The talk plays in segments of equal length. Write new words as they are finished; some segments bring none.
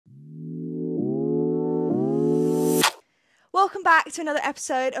Welcome back to another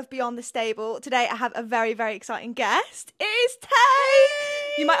episode of Beyond the Stable. Today I have a very, very exciting guest. It is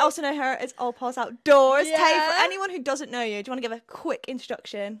Tay! You might also know her as Old Pals Outdoors. Yeah. Tay, for anyone who doesn't know you, do you want to give a quick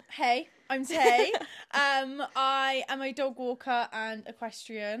introduction? Hey, I'm Tay. I am a dog walker and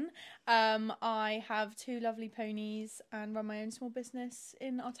equestrian. I have 2 lovely ponies and run my own small business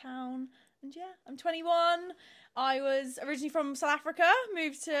in our town. And yeah, I'm 21. I was originally from South Africa,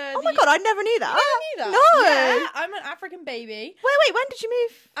 moved to... Oh my god, I never knew that. You never knew No. that? Yeah, I'm an African baby. Wait, when did you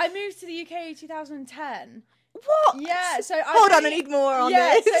move? I moved to the UK in 2010. What? Yeah, so Hold on, I need more on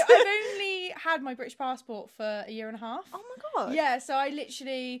this. Yeah, so I've only had my British passport for a year and a half. Oh my god. Yeah, so I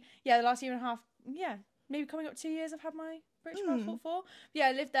literally, the last year and a half, maybe coming up 2 years I've had my British passport for. Yeah,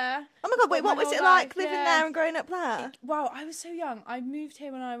 I lived there. Oh my god, wait, what was it like living there and growing up there? Wow, I was so young. I moved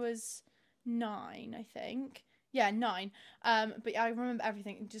here when I was 9, I think. Yeah, 9. But I remember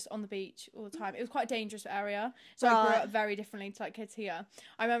everything just on the beach all the time. It was quite a dangerous area. So I grew up very differently to like kids here.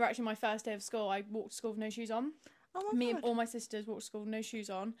 I remember actually my first day of school, I walked to school with no shoes on. Oh my Me god. and all my sisters walked to school with no shoes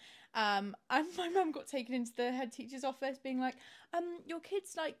on. And my mum got taken into the head teacher's office being like, your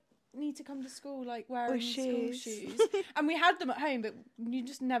kids like need to come to school like wearing school shoes. And we had them at home, but you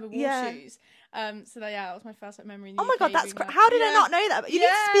just never wore shoes. So that was my first like, memory in the Oh my UK god, that's like, how did I not know that? But you need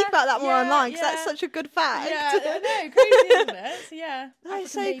to speak about that more online because that's such a good fact. Yeah, I know, crazy, isn't it? So yeah, that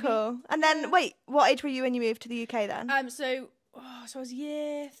is so African baby. cool. And then wait, what age were you when you moved to the UK then? So I was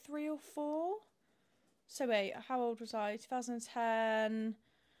year 3 or 4. So wait, how old was I? 2010.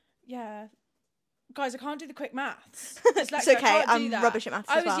 Yeah. Guys, I can't do the quick maths. It's okay, I'm rubbish at maths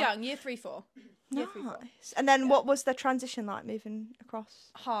as well. I was young, year 3, 4. Year 3, 4. Nice. And then what was the transition like moving across?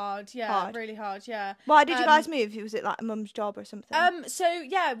 Hard, really hard, yeah. Why did you guys move? Was it like a mum's job or something? So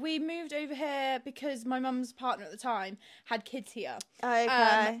yeah, we moved over here because my mum's partner at the time had kids here.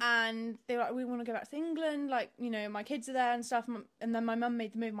 Okay. And they were like, we want to go back to England, like, you know, my kids are there and stuff. And then my mum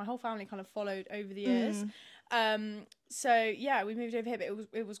made the move. My whole family kind of followed over the years. So yeah, we moved over here, but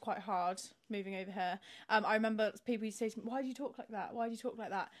it was quite hard moving over here. I remember people used to say to me, "Why do you talk like that? Why do you talk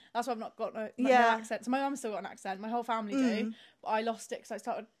like that?" That's why I've not got no accent. So my mum's still got an accent. My whole family do, but I lost it because I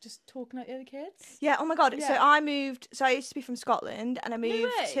started just talking like the other kids. Yeah. Oh my god. Yeah. So I moved. So I used to be from Scotland, and I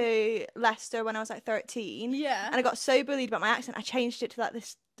moved to Leicester when I was like 13. Yeah. And I got so bullied about my accent, I changed it to like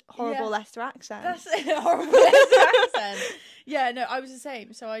this horrible Leicester accent. That's a horrible Leicester accent. Yeah. No, I was the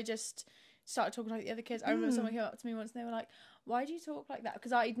same. So I just started talking like the other kids. I remember someone came up to me once and they were like, "Why do you talk like that?"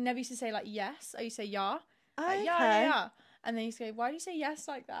 Because I never used to say like yes. I used to say yeah. Like, yeah. And then you say, "Why do you say yes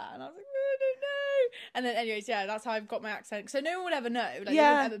like that?" And I was like, "No, I don't know." And then anyways, that's how I've got my accent. So no one would ever know. Like they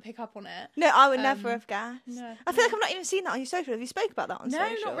wouldn't ever pick up on it. No, I would never have guessed. No. I feel like I've not even seen that on your social. Have you spoke about that on social?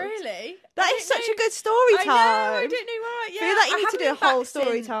 No, not really. That is such a good story time. I don't know why. Yeah, I feel like you need to do a haven't been whole back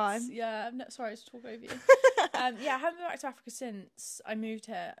story since. time. Yeah, sorry to talk over you. I haven't been back to Africa since I moved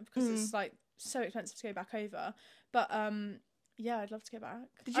here because it's like so expensive to go back over. But I'd love to go back.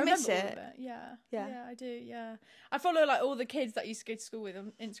 Did you miss all it? of Yeah, I do. Yeah, I follow like all the kids that I used to go to school with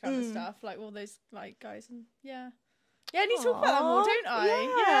on Instagram and stuff, like all those like guys, and I need to talk about that more, don't I?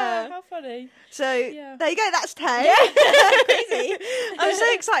 Yeah, how funny. So there you go. That's Tay. Yeah. Crazy. I'm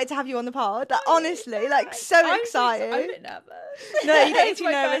so excited to have you on the pod. Like, honestly, like so excited. I'm a bit nervous. No, you don't need It's to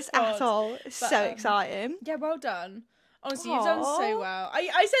be my nervous first pod. at all. It's so exciting. Yeah, well done. Honestly, you've done so well.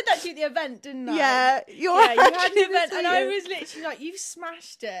 I said that to you at the event, didn't I? Yeah, you had an event, and I was. was literally like, "You've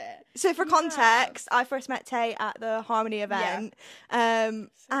smashed it." So for context, I first met Tay at the Harmony event, and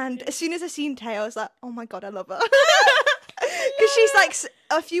as soon as I seen Tay, I was like, "Oh my god, I love her." Because she's like,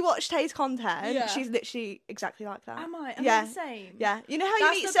 if you watch Tay's content, she's literally exactly like that. Am I? Am I the same? Yeah. You know how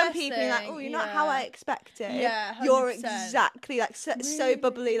That's you meet the some best people and you're like, thing. oh, you're not how I expected. Yeah, 100%. You're exactly like so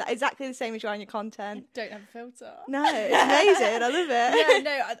bubbly, like exactly the same as you are in your content. Don't have a filter. No, it's amazing. I love it.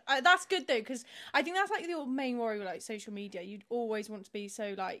 Yeah, no, that's good though, because I think that's like the main worry with like social media. You'd always want to be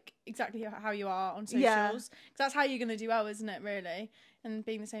so like exactly how you are on socials, because that's how you're gonna do well, isn't it? Really, and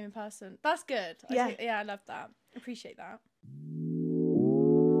being the same in person. That's good. I love that. Appreciate that.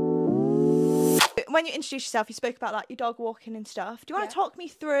 When you introduced yourself, you spoke about like your dog walking and stuff. Do you want to talk me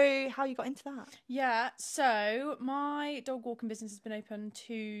through how you got into that? Yeah, so my dog walking business has been open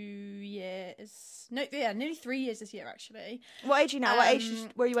 2 years. Nearly 3 years this year actually. What age are you now? What age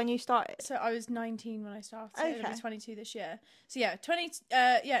were you when you started? So I was 19 when I started. Okay. I'll be 22 this year. So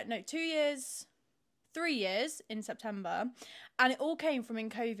 2 years, 3 years in September. And it all came from in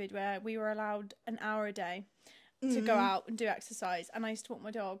COVID where we were allowed an hour a day to go out and do exercise, and I used to walk my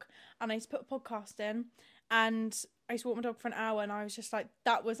dog, and I used to put a podcast in, and I used to walk my dog for an hour, and I was just like,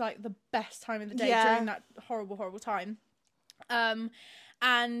 that was like the best time of the day during that horrible time.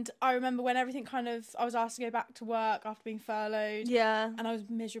 And I remember when everything I was asked to go back to work after being furloughed. Yeah. And I was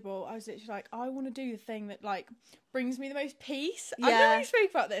miserable. I was literally like, I want to do the thing that, like, brings me the most peace. Yeah. I don't really speak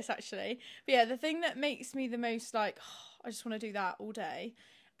about this, actually. But yeah, the thing that makes me the most, like, I just want to do that all day.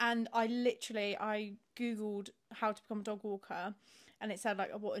 And I Googled how to become a dog walker. And it said,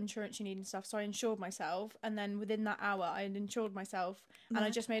 like, what insurance you need and stuff. So I insured myself. And then within that hour, I had insured myself. And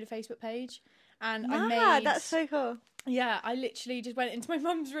I just made a Facebook page. And that's so cool. Yeah, I literally just went into my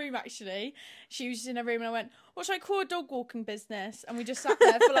mum's room, actually. She was just in her room, and I went, what should I call a dog walking business? And we just sat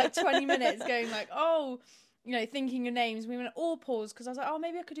there for like 20 minutes going like, oh, you know, thinking of names. We went all pause because I was like, oh,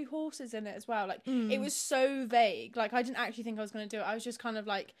 maybe I could do horses in it as well. Like, it was so vague. Like, I didn't actually think I was going to do it. I was just kind of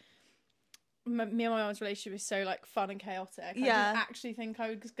like, me and my mum's relationship is so like fun and chaotic. I didn't actually think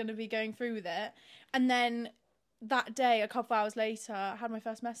I was going to be going through with it. And then that day, a couple hours later, I had my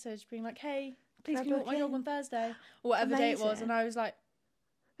first message being like, hey, please can you walk my dog on Thursday? Or whatever day it was. And I was like,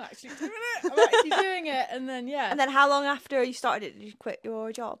 I'm actually doing it. I'm actually doing it. And then, yeah. And then how long after you started it did you quit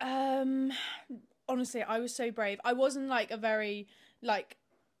your job? Honestly, I was so brave. I wasn't like a very like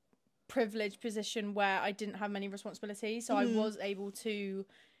privileged position where I didn't have many responsibilities. So I was able to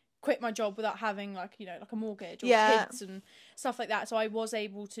quit my job without having like, you know, like a mortgage or kids and stuff like that. So I was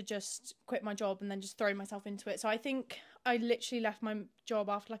able to just quit my job and then just throw myself into it. So I think I literally left my job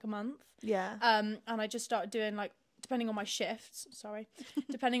after like a month. Yeah. And I just started doing like, depending on my shifts,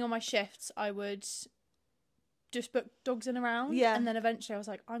 I would just book dogs in around. Yeah. And then eventually I was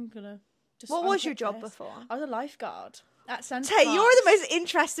like, I'm gonna just. What was your job before? I was a lifeguard at Centre Tay, Parks. you're the most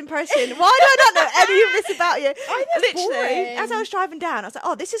interesting person. Why do I not know any of this about you? Literally, boring. as I was driving down, I was like,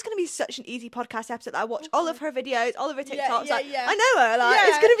 oh, this is going to be such an easy podcast episode. I watch all of her videos, all of her TikToks. I know her. Like,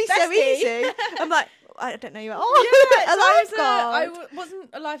 it's going to be so easy. I'm like, I don't know you at all. Yeah, a lifeguard. I wasn't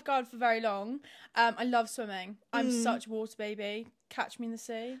a lifeguard for very long. I love swimming. I'm such a water baby. Catch me in the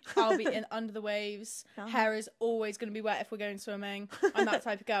sea. I'll be under the waves. Hair is always going to be wet if we're going swimming. I'm that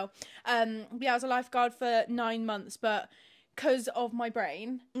type of girl. Yeah, I was a lifeguard for 9 months, but because of my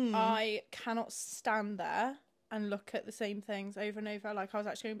brain, I cannot stand there and look at the same things over and over. Like, I was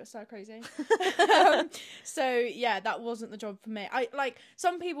actually going a bit stir crazy. So yeah, that wasn't the job for me. I like,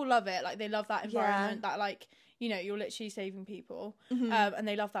 some people love it. Like, they love that environment that, like, you know, you're literally saving people. And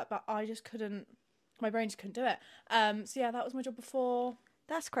they love that, but I just couldn't. My brain just couldn't do it. So yeah, that was my job before.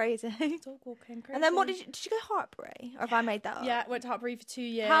 That's crazy. Dog walking, crazy. And then did you go to Hartbury? Or have I made that up? Yeah, went to Hartbury for 2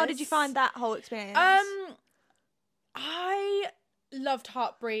 years. How did you find that whole experience? I loved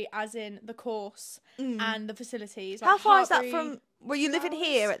Hartbury as in the course and the facilities. Like, how far is that from? Were you living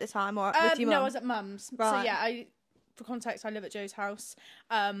here at the time or with your mum? No, I was at mum's. Right. So yeah, for context, I live at Joe's house,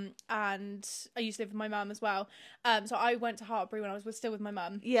 and I used to live with my mum as well. So I went to Hartbury when I was still with my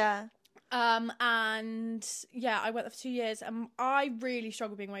mum. Yeah. And yeah, I went there for 2 years, and I really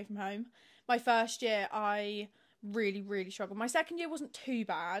struggled being away from home. My first year, I really, really struggled. My second year wasn't too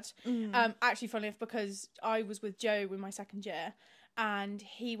bad. Actually, funny enough, because I was with Joe in my second year, and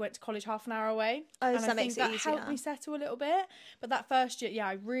he went to college half an hour away. Oh, and so I that think makes it that easier. helped me settle a little bit. But that first year, yeah,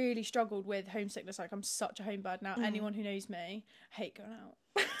 I really struggled with homesickness. Like, I'm such a home bird now. Anyone who knows me, I hate going out.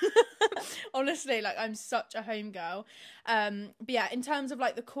 Honestly, like, I'm such a home girl. But yeah, in terms of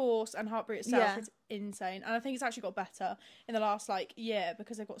like the course and Hartbury itself, it's insane. And I think it's actually got better in the last like year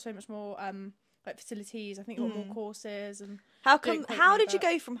because they've got so much more like facilities. I think they've got more courses. And how did you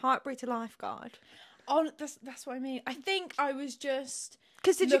go from Hartbury to lifeguard? Oh, that's what I mean. I think I was just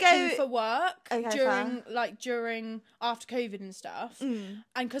did looking you go for work during after COVID and stuff, and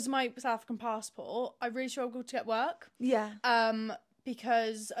because of my South African passport, I really struggled to get work. Yeah.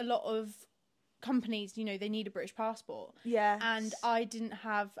 Because a lot of companies, you know, they need a British passport. Yeah. And I didn't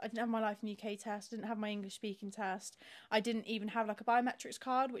have my life in UK test. I didn't have my English speaking test. I didn't even have like a biometrics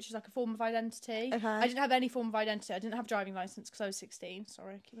card, which is like a form of identity. Okay. I didn't have any form of identity. I didn't have a driving license because I was 16.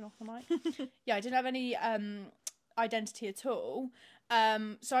 Sorry, keeping off the mic. Yeah, I didn't have any identity at all.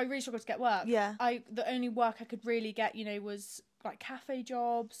 So I really struggled to get work. Yeah. The only work I could really get, you know, was like cafe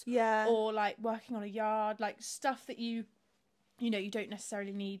jobs. Yeah. Or like working on a yard, like stuff that you know, you don't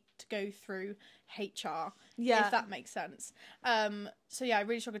necessarily need to go through HR, if that makes sense. So yeah, I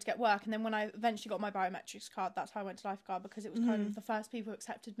really struggled to get work. And then when I eventually got my biometrics card, that's how I went to lifeguard, because it was kind of the first people who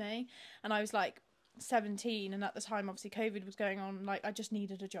accepted me. And I was like 17, and at the time, obviously, COVID was going on. Like, I just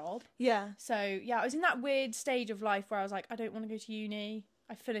needed a job. Yeah. So yeah, I was in that weird stage of life where I was like, I don't want to go to uni.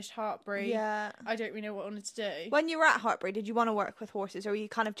 I finished Heartbury. Yeah. I don't really know what I wanted to do. When you were at Heartbury, did you want to work with horses, or were you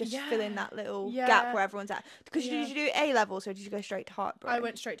kind of just filling that little gap where everyone's at? Because did you do A levels, or did you go straight to Heartbury? I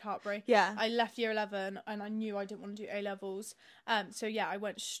went straight to Heartbury. Yeah. I left year 11 and I knew I didn't want to do A levels. So yeah, I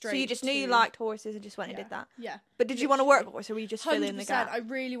went straight. So you just knew you liked horses and just went and did that. Yeah. But did you want to work with horses, or were you just filling the gap? I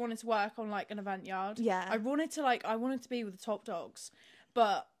really wanted to work on like an event yard. Yeah. I wanted to be with the top dogs,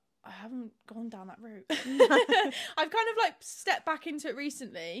 but I haven't gone down that route. I've kind of like stepped back into it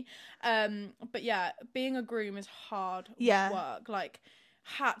recently. But yeah, being a groom is hard work. Like,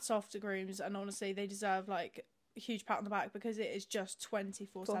 hats off to grooms, and honestly, they deserve like a huge pat on the back, because it is just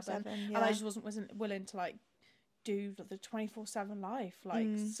 24/7. And I just wasn't willing to like do the 24/7 life. Like,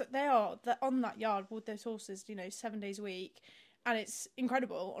 so they're on that yard with those horses, 7 days a week, and it's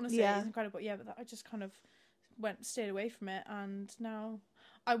incredible. Honestly, it's incredible. Yeah, but I just kind of steered away from it, and now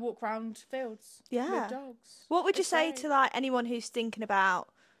I walk around fields with dogs. What would you say to like anyone who's thinking about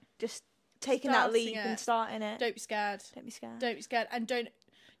just taking that leap and starting it? Don't be scared. Don't be scared. Don't be scared, and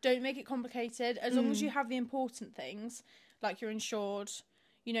don't make it complicated. As long as you have the important things, like you're insured,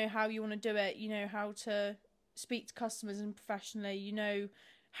 you know how you want to do it, you know how to speak to customers and professionally, you know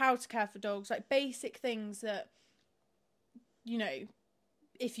how to care for dogs, like basic things that,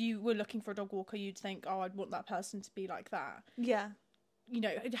 if you were looking for a dog walker, you'd think, oh, I'd want that person to be like that. Yeah.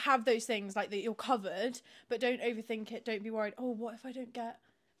 Have those things like that you're covered, but don't overthink it. Don't be worried. Oh, what if I don't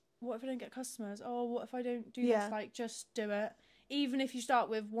get customers? Oh, what if I don't do this? Like, just do it. Even if you start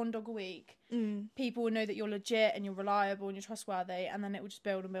with one dog a week, people will know that you're legit and you're reliable and you're trustworthy, and then it will just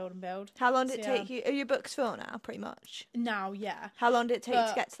build and build and build. How long did it take you? Are your books full now, pretty much? Now, yeah. How long did it take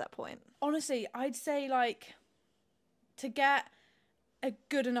to get to that point? Honestly, I'd say like to get a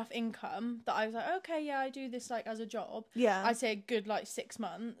good enough income that I was like, okay, yeah, I do this like as a job. Yeah. I'd say a good like 6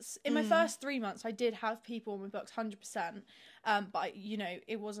 months. In my first 3 months, I did have people on my books 100%. But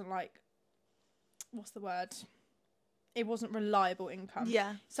it wasn't like, what's the word? It wasn't reliable income.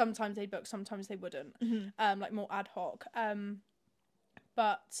 Yeah. Sometimes they'd book, sometimes they wouldn't. Like more ad hoc.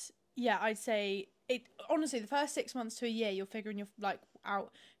 But yeah, I'd say it. Honestly, the first 6 months to a year, you're figuring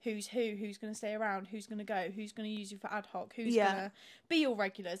out who's who's going to stay around, who's going to go, who's going to use you for ad hoc, who's going to be your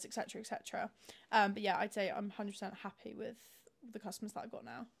regulars, etc., etc. But yeah, I'd say I'm 100% happy with the customers that I've got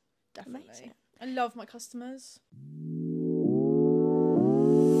now. Definitely. Amazing. I love my customers.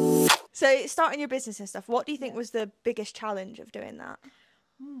 So starting your business and stuff, what do you think was the biggest challenge of doing that?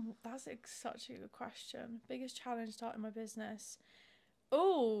 That's such a good question. Biggest challenge starting my business.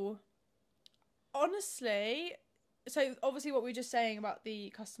 Oh, honestly, so obviously what we were just saying about the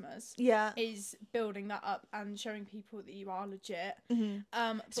customers is building that up and showing people that you are legit.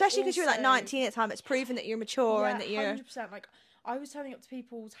 Especially because you were like 19 at the time, it's proven that you're mature and that you're 100%. Like, I was turning up to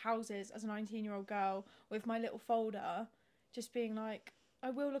people's houses as a 19-year-old girl with my little folder, just being like, I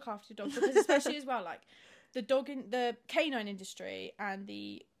will look after your dog, because especially as well, like the canine industry and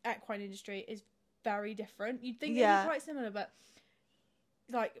the equine industry is very different. You'd think they'd be quite similar, but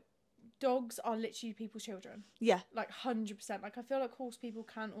like dogs are literally people's children. Yeah. Like 100%. Like, I feel like horse people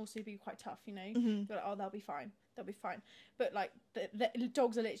can also be quite tough, You're like, oh, they'll be fine. But like the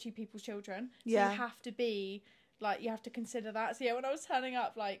dogs are literally people's children. So you have to be like, you have to consider that. So yeah, when I was turning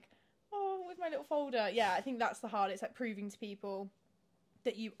up like, oh, with my little folder, I think that's the hard. It's like proving to people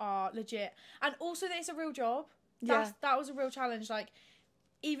that you are legit, and also that it's a real job. That was a real challenge. Like,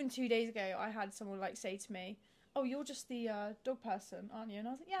 even 2 days ago, I had someone like say to me, "Oh, you're just the dog person, aren't you?" And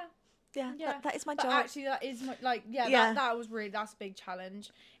I was like, "Yeah, that is my job." Actually, that is my that was really, that's a big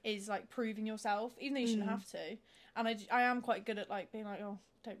challenge, is like proving yourself, even though you shouldn't have to. And I am quite good at like being like, oh,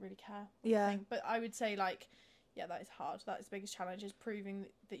 don't really care. But I would say like, that is hard. That is the biggest challenge, is proving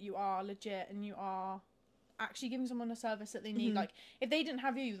that you are legit and you are actually giving someone a service that they need. Like, if they didn't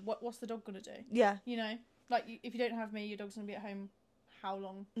have you, what's the dog gonna do? Like, if you don't have me, your dog's gonna be at home how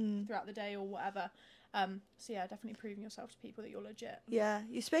long throughout the day or whatever. So yeah, definitely proving yourself to people that you're legit.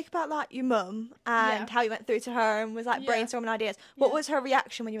 You spoke about like your mum and how you went through to her and was like brainstorming ideas. What was her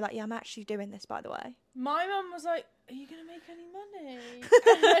reaction when you were like, I'm actually doing this, by the way? My mum was like, are you gonna make any money?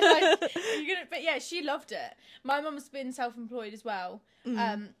 But yeah, she loved it. My mum's been self-employed as well.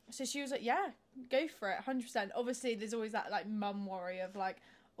 So she was like, yeah, go for it, 100%. Obviously there's always that like mum worry of like,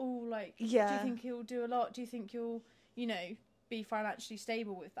 oh, like, do you think he'll do a lot? Do you think you'll, be financially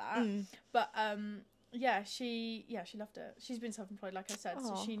stable with that? But she loved it. She's been self-employed, like I said.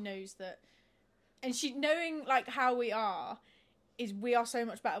 So she knows that, and she, knowing like how we are so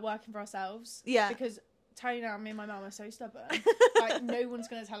much better working for ourselves. Because tell you now, me and my mum are so stubborn. Like, no one's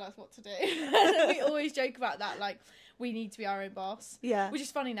going to tell us what to do. We always joke about that, like, we need to be our own boss. Which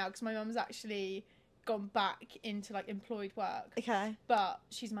is funny now, because my mum's actually gone back into like employed work. Okay. But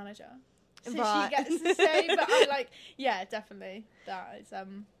she's manager. So Right. she gets to stay, but I like, yeah, definitely. That is,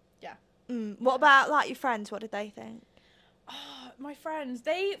 yeah. What about like your friends? What did they think? Oh, my friends,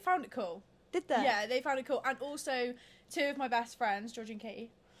 they found it cool. Did they? Yeah, they found it cool. And also, two of my best friends, Georgie and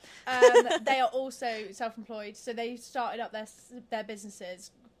Katie, they are also self-employed. So they started up their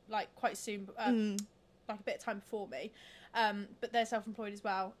businesses like quite soon, like a bit of time before me. But they're self-employed as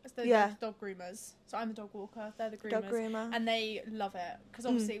well. So they're dog groomers. So I'm the dog walker. They're the groomers. Dog groomer. And they love it. Because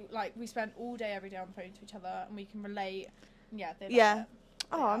obviously, like, we spend all day, every day on the phone to each other. And we can relate. And yeah, they love it.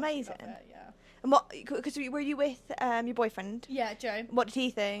 Oh, amazing. Love it, yeah. And what, because were you with your boyfriend? Yeah, Joe. What did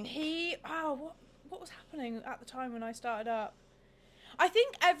he think? What was happening at the time when I started up? I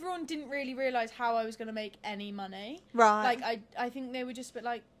think everyone didn't really realise how I was going to make any money. Right. Like, I think they were just a bit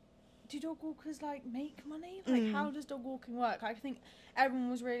like, do dog walkers, like, make money? Like, how does dog walking work? I think everyone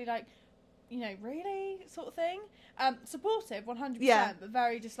was really like, you know, really? Sort of thing. Supportive, 100%, but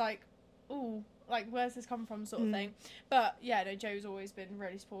very just like, ooh, like, where's this come from sort of thing. But, yeah, no, Joe's always been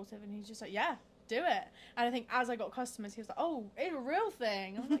really supportive, and he's just like, yeah, do it. And I think as I got customers, he was like, oh, it's a real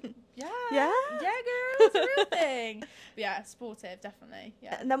thing. I'm like, yeah, girl, it's a real thing. But yeah, supportive, definitely,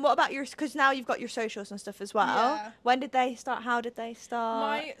 yeah. And then what about because now you've got your socials and stuff as well. Yeah. When did they start? How did they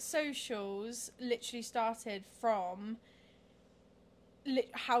start? My socials literally started from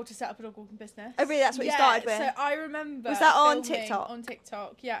how to set up a dog walking business. Oh, really? That's what you started with? So I remember. Was that on filming TikTok? On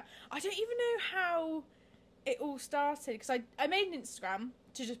TikTok, yeah. I don't even know how it all started, because I made an Instagram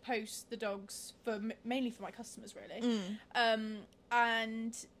to just post the dogs mainly for my customers, really.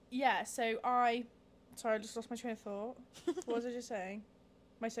 And yeah, so sorry, I just lost my train of thought. What was I just saying?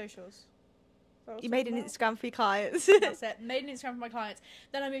 My socials. You made an Instagram for your clients. That's it. Made an Instagram for my clients.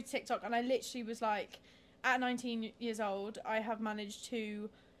 Then I moved to TikTok, and I literally was like, at 19 years old, I have managed to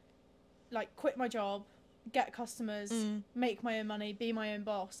like quit my job, get customers, make my own money, be my own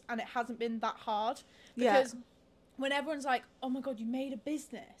boss, and it hasn't been that hard. Because when everyone's like, oh my god, you made a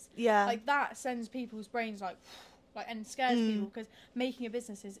business, like that sends people's brains like and scares people, because making a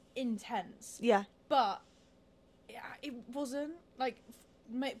business is intense. But it wasn't like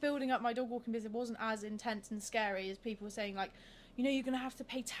building up my dog walking business wasn't as intense and scary as people were saying. Like, you know, you're going to have to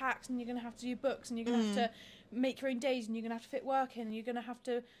pay tax, and you're going to have to do books, and you're going to have to make your own days, and you're going to have to fit work in, and you're going to have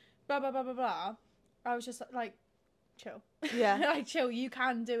to blah, blah, blah, blah, blah. I was just like, chill. Like, chill, you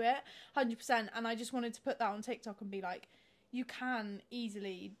can do it, 100%. And I just wanted to put that on TikTok and be like, you can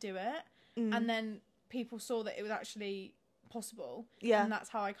easily do it. And then people saw that it was actually possible. And that's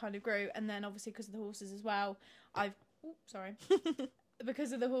how I kind of grew. And then obviously because of the horses as well,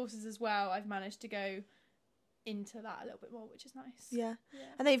 because of the horses as well, I've managed to go into that a little bit more, which is nice. Yeah.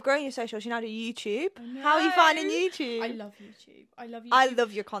 And then you've grown your socials. You now do YouTube. How are you finding YouTube? I love YouTube. I love YouTube. I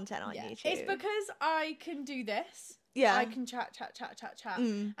love your content on YouTube. It's because I can do this. I can chat.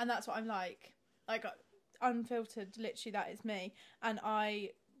 And that's what I'm like. Like, unfiltered, literally, that is me. And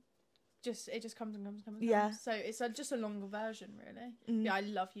it just comes and comes and comes. So it's just a longer version, really. Yeah, I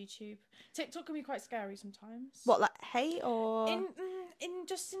love YouTube. TikTok can be quite scary sometimes. What, like hate or? In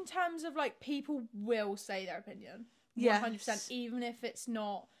terms of like, people will say their opinion. 100%, even if it's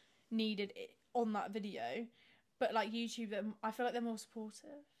not needed on that video. But like YouTube, I feel like they're more supportive.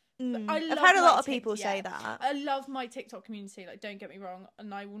 I've had a lot of people say that. I love my TikTok community. Like, don't get me wrong,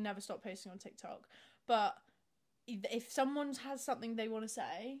 and I will never stop posting on TikTok. But if someone has something they want to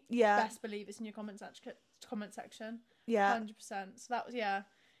say, best believe it's in your comment section. 100%. So that was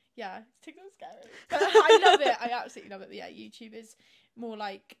TikTok's scary, but I love it. I absolutely love it. But yeah, YouTube is more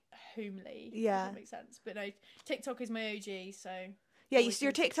like homely. If that makes sense. But no, TikTok is my OG. So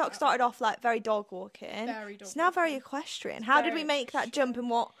your TikTok started off like very dog walking. It's now very equestrian. How did we make that jump, and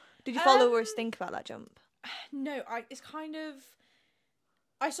what did your followers think about that jump? No, it's kind of,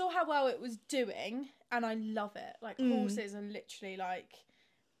 I saw how well it was doing, and I love it. Like, horses are literally like,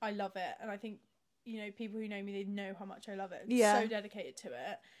 I love it. And I think, you know, people who know me, they know how much I love it. I'm so dedicated to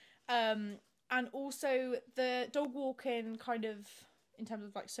it. And also the dog walking kind of, in terms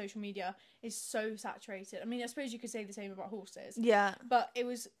of like social media, is so saturated. I mean, I suppose you could say the same about horses. But it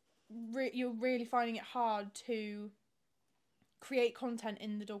was, you're really finding it hard to create content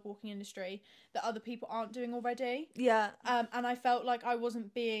in the dog walking industry that other people aren't doing already. And I felt like I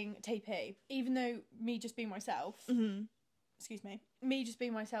wasn't being Tay P, even though me just being myself, me just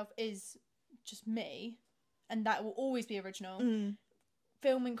being myself is just me, and that will always be original.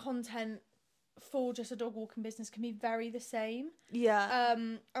 Filming content for just a dog walking business can be very the same.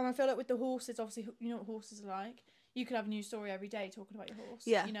 And I feel like with the horses, obviously, you know what horses are like. You could have a new story every day talking about your horse.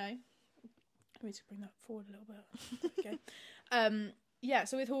 You know, let me just bring that forward a little bit. Okay. yeah,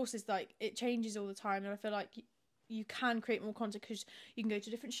 so with horses, like, it changes all the time, and I feel like you can create more content because you can go to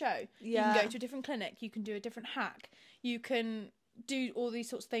a different show, you can go to a different clinic, you can do a different hack, you can do all these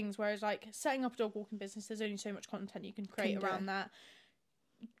sorts of things, whereas like setting up a dog walking business, there's only so much content you can create around that.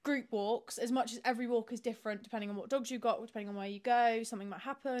 Group walks, as much as every walk is different depending on what dogs you've got, depending on where you go, something might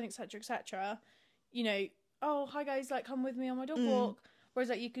happen, etc, etc, you know, oh hi guys, like come with me on my dog walk, whereas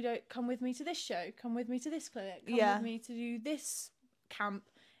like you could come with me to this show, come with me to this clinic, come with me to do this camp.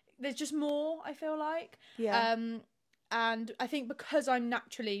 There's just more, I feel like. And I think because I'm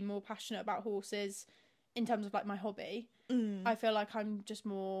naturally more passionate about horses in terms of like my hobby, I feel like I'm just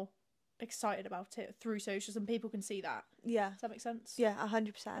more excited about it through socials, and people can see that. Yeah. Does that make sense? Yeah,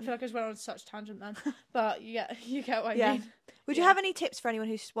 100%. I feel like I just went on such a tangent then. But you get what I mean. Would you have any tips for anyone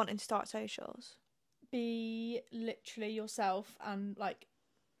who's wanting to start socials? Be literally yourself, and like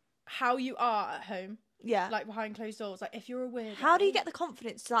how you are at home. Yeah. Like behind closed doors. Like if you're a weirdo. How do you get the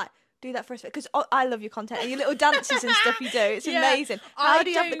confidence to like do that for us? Because I love your content and your little dances and stuff you do. It's amazing. How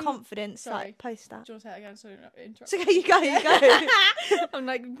do you have the confidence to like post that? Do you want to say it again? Sorry, not interrupt. So you go. I'm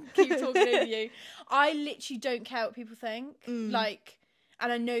like, keep talking over you. I literally don't care what people think. Like,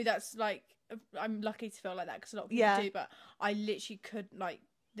 and I know that's like, I'm lucky to feel like that because a lot of people do, but I literally could, like,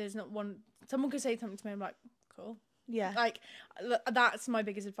 there's not one, someone could say something to me, I'm like, cool. Yeah. Like, that's my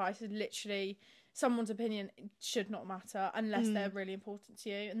biggest advice, is literally someone's opinion should not matter unless they're really important to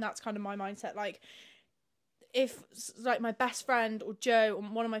you. And that's kind of my mindset. Like, if like my best friend or Joe or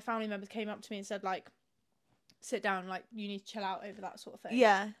one of my family members came up to me and said like, sit down, like you need to chill out over that sort of thing,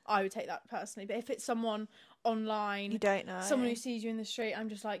 I would take that personally. But if it's someone online, you don't know, someone who sees you in the street, I'm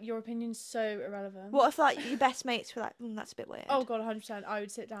just like, your opinion's so irrelevant. What if like your best mates were like, that's a bit weird? Oh god, 100%. I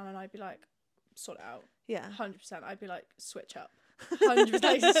would sit down and I'd be like, sort it out. 100%. I'd be like, switch up. 100%.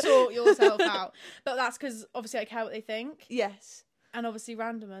 Like, sort yourself out. But that's because obviously I care what they think. Yes. And obviously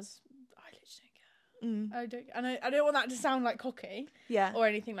randomers, I literally don't care. I don't, and I don't want that to sound like cocky. Or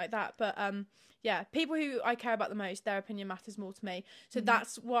anything like that. But yeah, people who I care about the most, their opinion matters more to me. So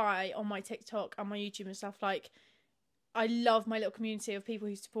that's why on my TikTok and my YouTube and stuff, like, I love my little community of people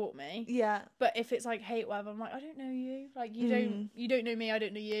who support me. Yeah. But if it's like hate, whatever, I'm like, I don't know you. Like, you don't know me, I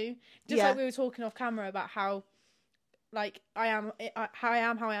don't know you. Just like we were talking off camera about how, like, I am how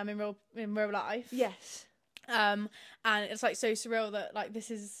I am in real life. Yes. And it's like so surreal that like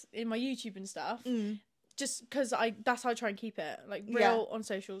this is in my YouTube and stuff. Just because that's how I try and keep it, like, real on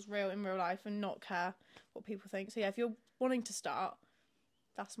socials, real in real life, and not care what people think. So yeah, if you're wanting to start,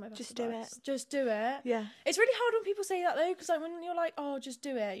 that's my best advice. Just do it. Yeah. It's really hard when people say that though, because like when you're like, oh, just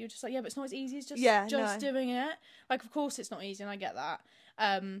do it, you're just like, yeah, but it's not as easy as just doing it. Like, of course it's not easy, and I get that.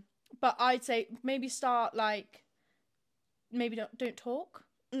 But I'd say maybe start like, maybe don't talk.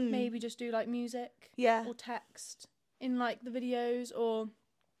 Maybe just do like music. Or text in like the videos, or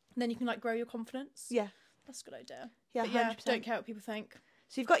then you can like grow your confidence. Yeah. That's a good idea. Yeah, but 100%. Don't care what people think.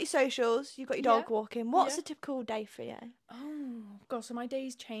 So you've got your socials, you've got your dog walking. What's a typical day for you? Oh god, so my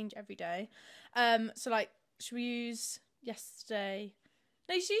days change every day. So like, should we use yesterday?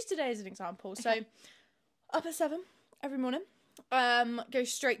 No, just use today as an example. Okay. So up at 7 every morning. Go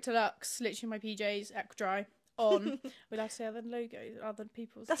straight to Lux, literally my PJs, equi-dry on. We'll have to say other logos, other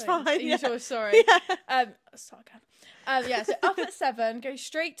people's That's things. fine. Yeah. Sure, sorry. Yeah. Start again. Yeah, so up at 7, go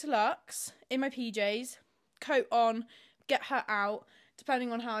straight to Lux in my PJs, coat on, get her out.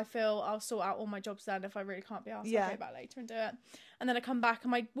 Depending on how I feel, I'll sort out all my jobs then. If I really can't be asked, I'll go back later and do it. And then I come back, and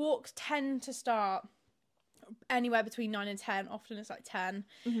my walks tend to start anywhere between 9 and 10. Often it's like 10.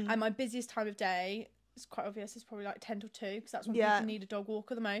 And my busiest time of day, it's quite obvious, it's probably like 10 till 2, because that's when people need a dog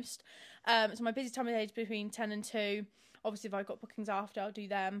walker the most. So my busiest time of day is between 10 and 2. Obviously, if I've got bookings after, I'll do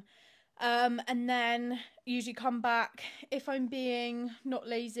them. And then usually come back. If I'm being not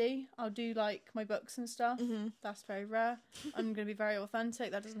lazy, I'll do like my books and stuff. That's very rare. I'm going to be very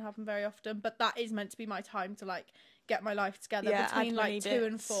authentic. That doesn't happen very often, but that is meant to be my time to like get my life together between like 2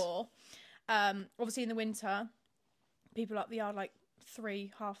 and 4. Obviously in the winter, people up the yard like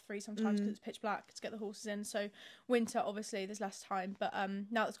 3, half 3 sometimes, because it's pitch black to get the horses in. So winter, obviously there's less time, but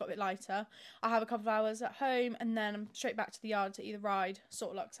now that's got a bit lighter, I have a couple of hours at home, and then I'm straight back to the yard to either ride,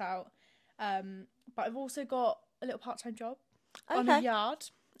 sort Lux out. But I've also got a little part-time job on a yard,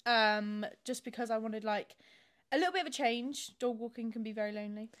 just because I wanted like a little bit of a change. Dog walking can be very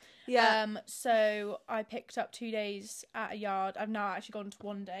lonely. So I picked up 2 days at a yard. I've now actually gone to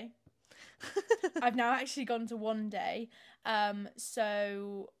 1 day.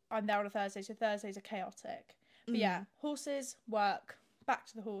 So I'm there on a Thursday, so Thursdays are chaotic. But yeah, horses, work, back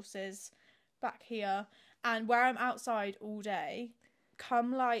to the horses, back here. And where I'm outside all day,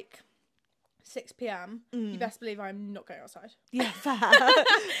 come like 6 p.m, you best believe I'm not going outside. Yeah, fair.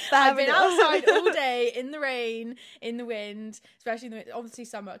 I've been outside all day in the rain, in the wind, especially in the winter. Obviously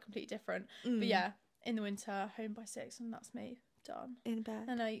summer, completely different. But yeah, in the winter, home by 6, and that's me done. In bed.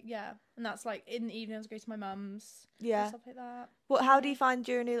 And and that's like in the evenings, I go to my mum's. Yeah. Stuff like that. How do you find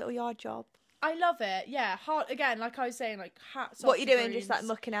your new little yard job? I love it. Yeah, hard again. Like I was saying, like hats off. What are you doing? Just like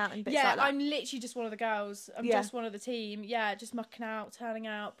mucking out and bits like that. Yeah, I'm literally just one of the girls. I'm just one of the team. Yeah, just mucking out, turning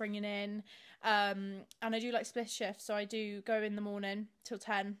out, bringing in. And I do like split shifts, so I do go in the morning till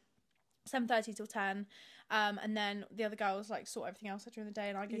 10, 7:30 till 10. And then the other girls like sort everything else out during the day,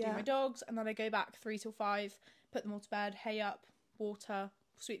 and I go do my dogs, and then I go back 3 till 5, put them all to bed, hay up, water,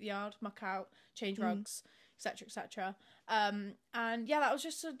 sweep the yard, muck out, change rugs, etc., etc. And yeah, that was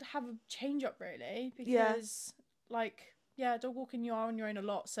just to have a change up really, because like dog walking, you are on your own a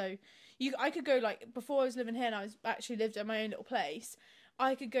lot. So I could go like, before I was living here and I was actually lived at my own little place,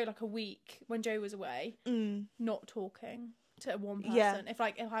 I could go like a week when Joe was away, not talking to one person. If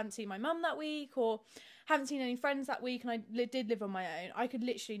I hadn't seen my mum that week, or haven't seen any friends that week, and I did live on my own, I could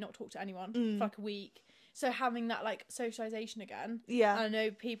literally not talk to anyone for like a week. So having that like socialisation again, and I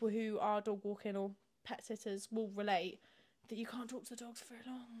know people who are dog walking or pet sitters will relate, that you can't talk to the dogs for very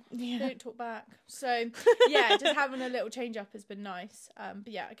long. They don't talk back. So yeah, just having a little change up has been nice.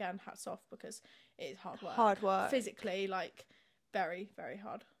 But yeah, again, hats off, because it is hard work. Physically, like very, very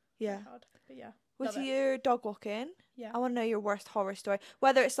hard. Yeah. Very hard. But yeah. With your dog walking, Yeah. I want to know your worst horror story.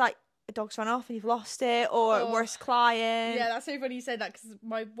 Whether it's like a dog's run off and you've lost it, or worst client. Yeah, that's so funny you said that, because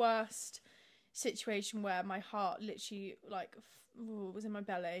my worst situation where my heart literally like was in my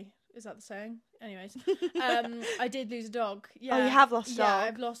belly. Is that the saying? Anyways, I did lose a dog. Yeah. Oh, you have lost a dog? Yeah,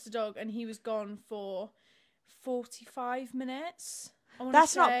 I've lost a dog, and he was gone for 45 minutes.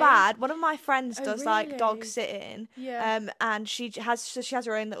 That's not bad. One of my friends does really? like dog sitting. Yeah. And she has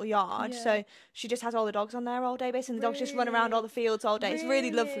her own little yard, so she just has all the dogs on there all day, basically. And the dogs just run around all the fields all day. It's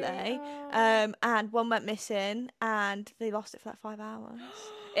really lovely. Oh. And one went missing, and they lost it for like 5 hours.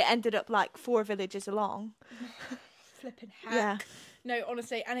 It ended up like 4 villages along. Flipping heck. Yeah. No,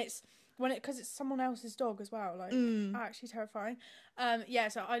 honestly, and it's because it's someone else's dog as well, like actually terrifying. Yeah,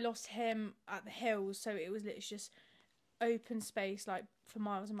 so I lost him at the hills, so it was literally just open space like for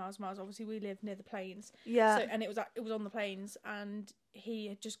miles and miles and miles. Obviously we live near the plains, so, and it was on the plains, and he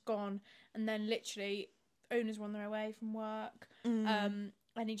had just gone, and then literally owners were on their way from work, and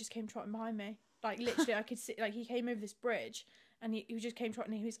he just came trotting behind me, like literally I could see, like he came over this bridge, and he just came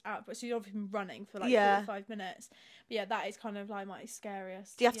trotting, and he was out, but so he'd obviously been running for like 45 minutes. But yeah, that is kind of like my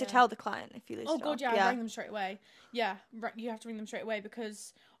scariest. Do you have to tell the client if you lose? Oh god, yeah, I ring them straight away. Yeah, you have to ring them straight away,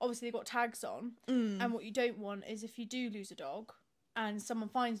 because obviously they've got tags on, and what you don't want is if you do lose a dog and someone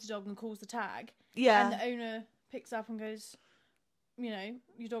finds the dog and calls the tag, and the owner picks up and goes, you know,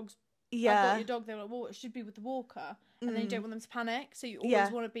 your dog's I've got your dog, they're like, well, it should be with the walker, and then you don't want them to panic, so you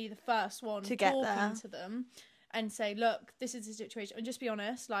always want to be the first one to talking to them and say, look, this is the situation, and just be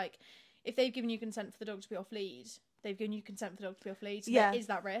honest. Like, if they've given you consent for the dog to be off lead, they've given you consent for the dog to be off lead, so there is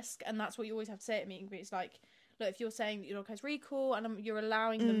that risk, and that's what you always have to say at meet and greet. It's like, look, if you're saying that your dog has recall and you're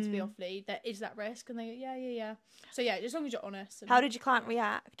allowing them to be off lead, there is that risk, and they go, yeah. So yeah, as long as you're honest. How did your client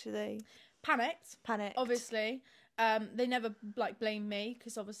react? Did they panicked? Obviously. They never like blame me,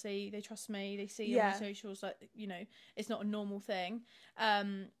 because obviously they trust me. They see on my socials, like, you know, it's not a normal thing.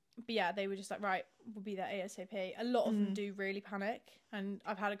 But yeah, they were just like, right, we'll be there ASAP. A lot of them do really panic, and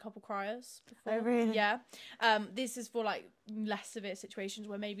I've had a couple criers before. Oh, really? Yeah. This is for like less severe situations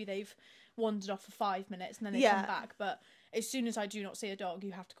where maybe they've wandered off for 5 minutes and then they come back. But as soon as I do not see a dog,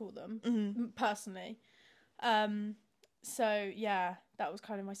 you have to call them personally. So yeah, that was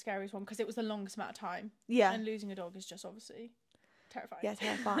kind of my scariest one, because it was the longest amount of time. Yeah. And losing a dog is just obviously terrifying. Yeah,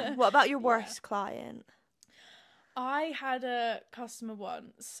 terrifying. What about your worst client? I had a customer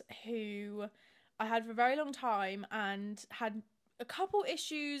once who I had for a very long time and had a couple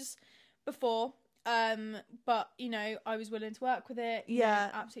issues before, but, you know, I was willing to work with it. You know,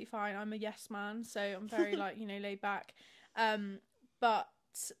 absolutely fine. I'm a yes man, so I'm very, like, you know, laid back. But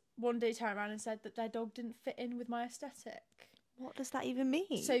one day turned around and said that their dog didn't fit in with my aesthetic. What does that even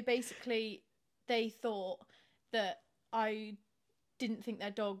mean? So basically, they thought that I didn't think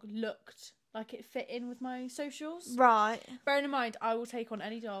their dog looked like it fit in with my socials. Right. Bearing in mind, I will take on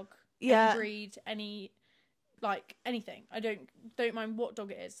any dog, any breed, any, like, anything. I don't mind what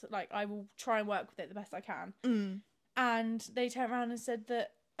dog it is. Like, I will try and work with it the best I can. And they turned around and said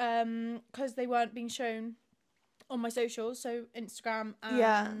that because they weren't being shown on my socials, so Instagram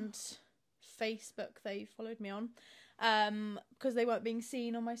and Facebook, they followed me on, because they weren't being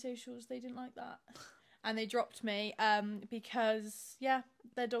seen on my socials, they didn't like that. And they dropped me because,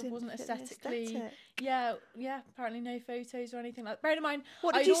 their dog Didn't wasn't fit the aesthetically. aesthetic. Yeah. Apparently no photos or anything like that. Bear in mind,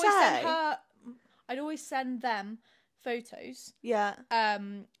 What did you say? I'd always send them photos. Yeah.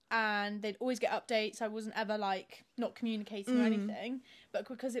 And they'd always get updates. I wasn't ever like not communicating or anything, but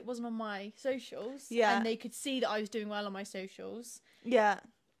because it wasn't on my socials, and they could see that I was doing well on my socials. Yeah,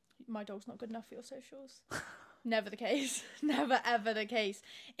 my dog's not good enough for your socials. Never the case. Never ever the case.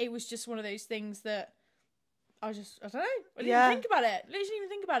 It was just one of those things that I don't know. I didn't even think about it. Literally didn't even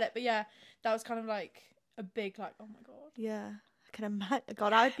think about it. But yeah, that was kind of like a big like, oh my god. Yeah. Can imagine.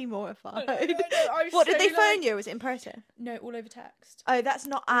 God, I'd be mortified. I know. What, did they phone you? Or was it in person? No, all over text. Oh, that's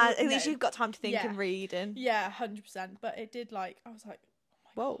not as... At least you've got time to think and read. And yeah, 100%. But it did like... I was like,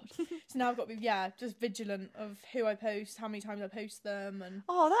 oh my god. So now I've got to be, just vigilant of who I post, how many times I post them. And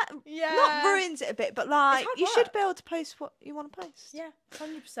oh, that not ruins it a bit, but like, you should be able to post what you want to post. Yeah,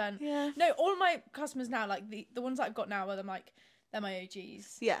 100%. Yeah. No, all my customers now, like the ones that I've got now, are like, they're my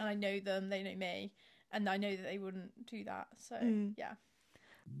OGs. Yeah. And I know them, they know me. And I know that they wouldn't do that. So, yeah.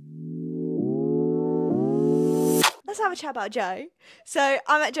 Let's have a chat about Joe. So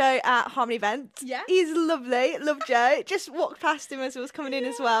I met Joe at Harmony event. Yeah. He's lovely. Love Joe. Just walked past him as I was coming in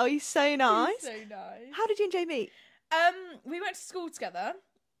as well. He's so nice. He's so nice. How did you and Joe meet? We went to school together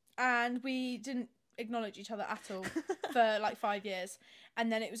and we didn't acknowledge each other at all for like 5 years. And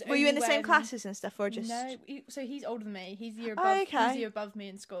then it was Were you in the same classes and stuff or just... No, so he's older than me. He's a year above, he's a year above me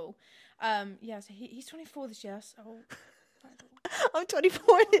in school. So he's 24 this year, so... I'm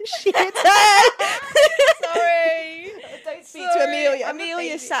 24 this year. Sorry. Don't speak to Amelia.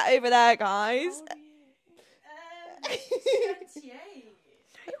 Amelia sat over there, guys. How old are you? 28.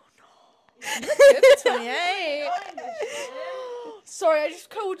 No, you're not. 28. Sorry, I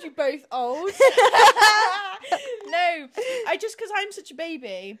just called you both old. No, because I'm such a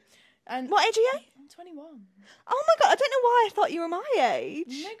baby. And what age are you? I'm 21. Oh my god, I don't know why I thought you were my age.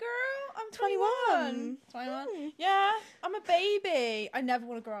 No, girl, I'm 21. 21? Yeah, I'm a baby. I never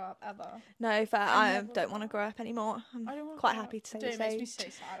want to grow up, ever. No, fair. I don't want to grow up anymore. I'm quite happy to say this. It makes me so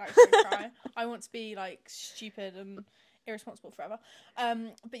sad. I actually cry. I want to be like stupid and irresponsible forever.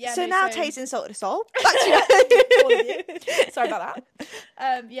 But yeah. So now Tay's insulted us all. Back to you. All of you. Sorry about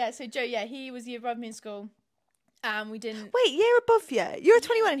that. So Joe, he was a year above me in school. We didn't... Wait, year above you? You're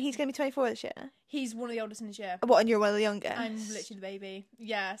 21 and he's going to be 24 this year? He's one of the oldest in his year. What, and you're one of the youngest? I'm literally the baby.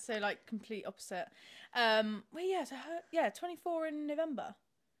 Yeah, so like complete opposite. 24 in November.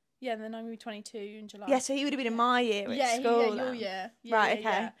 Yeah, and then I'm going to be 22 in July. Yeah, so he would have been in my year at school. Yeah, your year. Yeah, right,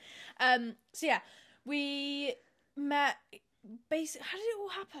 okay. Yeah. We met... Basically, how did it all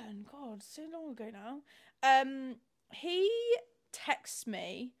happen? God, so long ago now. He texts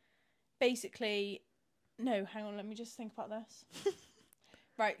me, basically... No, hang on, let me just think about this.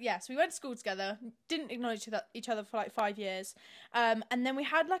 Right, yeah, so we went to school together, didn't acknowledge each other for like 5 years. And then we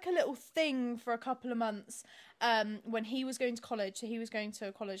had like a little thing for a couple of months when he was going to college. So he was going to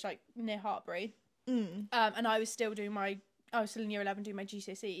a college like near Hartbury. And I was still in year 11 doing my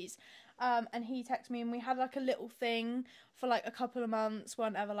GCSEs. And he texted me and we had like a little thing for like a couple of months,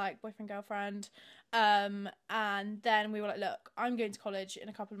 weren't ever like boyfriend, girlfriend. And then we were like, look, I'm going to college in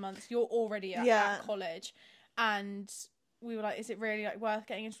a couple of months. You're already at college. And we were like, is it really like worth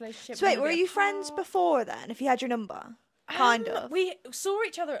getting into a relationship? So wait, were you friends before then, if you had your number? Kind of. We saw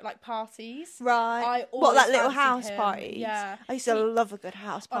each other at like parties. Right. What, like little house parties? Yeah. I used to love a good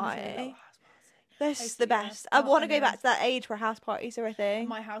house party. Honestly, That's the best. I want to go back to that age where house parties are a thing.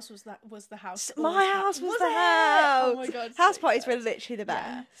 My house was the house. My house was the house. Oh my god. House parties were literally the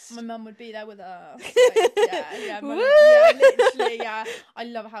best. Yeah. My mum would be there with us. Literally, yeah. I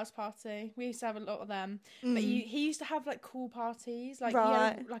love a house party. We used to have a lot of them. But he used to have like cool parties. Like he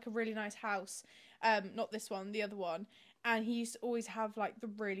had like a really nice house. Not this one, the other one. And he used to always have like the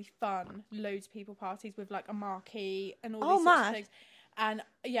really fun, loads of people parties with like a marquee and all these sorts of things. And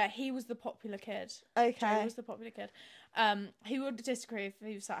yeah, he was the popular kid. Okay. Joe was the popular kid. He would disagree if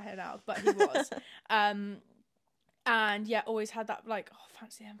he was sat here now, but he was. And yeah, always had that like, oh,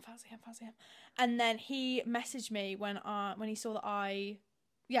 fancy him. And then he messaged me when he saw that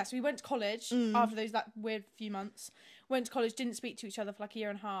so we went to college after that weird few months. Went to college, didn't speak to each other for like a year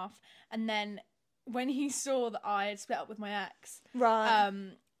and a half. And then when he saw that I had split up with my ex,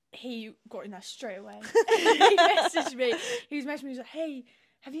 he got in there straight away. He messaged me. He was like, hey,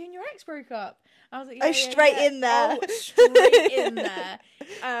 have you and your ex broke up? I was like, straight in there. Oh, straight in there.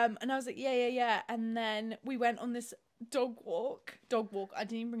 And I was like, yeah. And then we went on this dog walk. I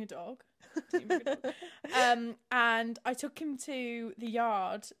didn't even bring a dog. And I took him to the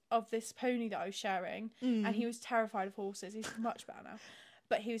yard of this pony that I was sharing. And he was terrified of horses. He's much better now.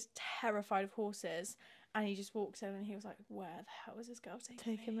 But he was terrified of horses. and he just walks in and he was like, where the hell is this girl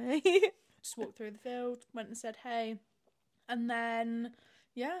taking me? Just walked through the field, went and said hey, and then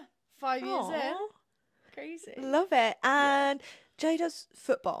 5 years in, crazy, love it. And Jay does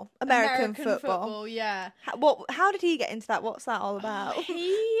football, American football. Yeah. How did he get into that? What's that all about?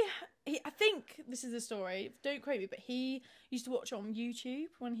 He I think this is the story, don't quote me, but he used to watch it on YouTube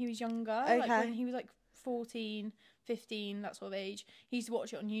when he was younger. Okay. Like when he was like 14, 15, that sort of age. He used to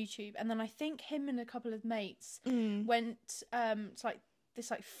watch it on YouTube, and then I think him and a couple of mates went to like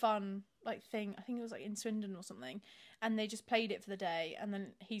this like fun like thing. I think it was like in Swindon or something, and they just played it for the day, and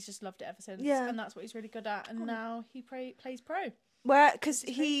then he's just loved it ever since. Yeah. And that's what he's really good at, and now he plays pro. Because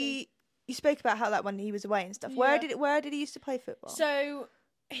you spoke about how like when he was away and stuff. Where did he used to play football? So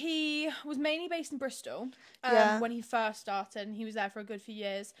he was mainly based in Bristol when he first started, and he was there for a good few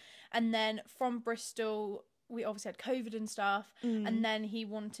years. And then from Bristol, we obviously had COVID and stuff, and then he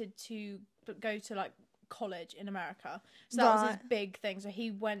wanted to go to like college in America. So that was his big thing. So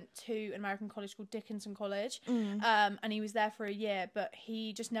he went to an American college called Dickinson College, and he was there for a year, but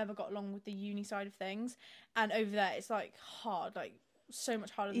he just never got along with the uni side of things. And over there, it's like hard, like so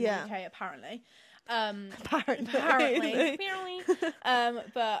much harder than the UK, apparently. Apparently.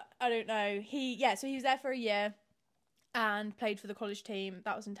 But I don't know. So he was there for a year and played for the college team.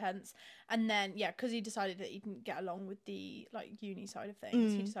 That was intense. And then because he decided that he didn't get along with the like uni side of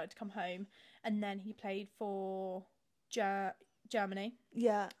things, he decided to come home, and then he played for Germany,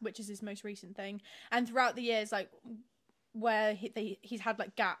 which is his most recent thing. And throughout the years, like where he's had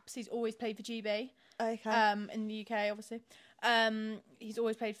like gaps, he's always played for GB. In the UK, obviously. He's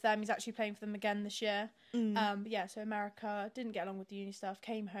always played for them. He's actually playing for them again this year. So America, didn't get along with the uni stuff,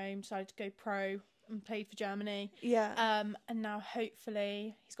 came home, decided to go pro and played for Germany. And now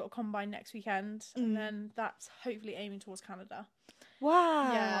hopefully he's got a combine next weekend, and then that's hopefully aiming towards Canada.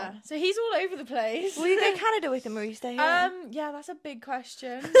 Wow. Yeah. So he's all over the place. Will you go to Canada with him, or will you stay here? Yeah, that's a big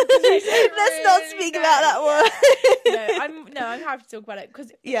question. Let's not speak about that one. I'm happy to talk about it, because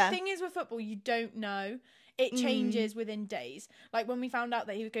the thing is with football, you don't know. It changes within days. Like when we found out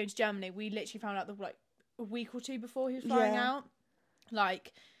that he was going to Germany, we literally found out like a week or two before he was flying out.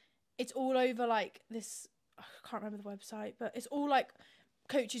 Like it's all over like this. I can't remember the website, but it's all like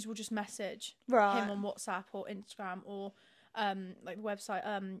coaches will just message him on WhatsApp or Instagram or like the website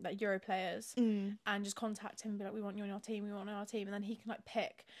like Euro players and just contact him and be like, we want you on our team, and then he can like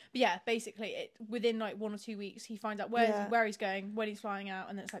pick. But yeah, basically within like 1 or 2 weeks he finds out where he's going, when he's flying out,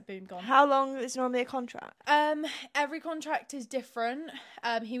 and then it's like boom, gone. How long is normally a contract? Every contract is different.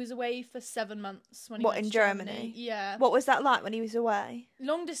 He was away for 7 months when he went in to Germany. Yeah. What was that like when he was away?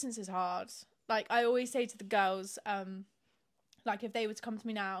 Long distance is hard. Like I always say to the girls, like if they were to come to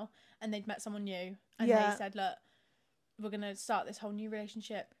me now and they'd met someone new and they said, look, we're going to start this whole new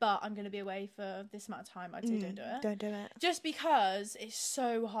relationship, but I'm going to be away for this amount of time, I'd say don't do it. Don't do it. Just because it's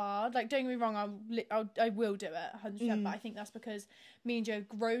so hard. Like, don't get me wrong, I will do it 100%, but I think that's because me and Joe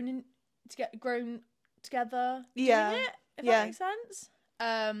grown together doing it, if that makes sense.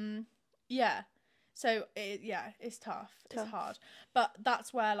 So, it's tough. It's hard. But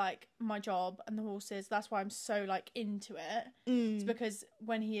that's where, like, my job and the horses, that's why I'm so, like, into it. It's because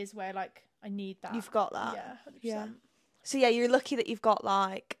when he is away, like, I need that. You've got that. Yeah, 100%. So you're lucky that you've got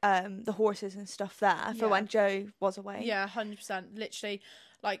like the horses and stuff there for when Joe was away. Yeah, 100%. Literally,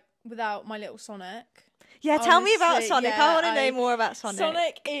 like without my little Sonic. Yeah, tell me about Sonic. I want to know more about Sonic.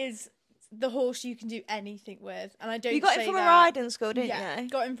 Sonic is the horse you can do anything with, and I don't. You got him from a riding school, didn't you?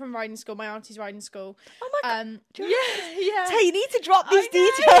 Got him from riding school. My auntie's riding school. Oh my god! Yeah. Hey, you need to drop these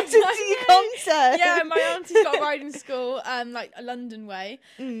details into your content. Yeah, my auntie's got a riding school, like a London way.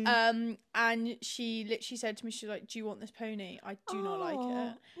 And she literally said to me, she's like, "Do you want this pony? I do not like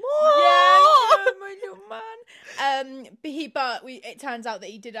it." Yeah, my little man. It turns out that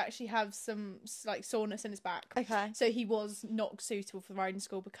he did actually have some like soreness in his back. Okay. So he was not suitable for the riding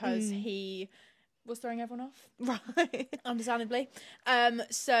school because he was throwing everyone off. Right. Understandably.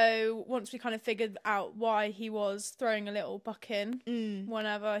 So once we kind of figured out why he was throwing a little buck in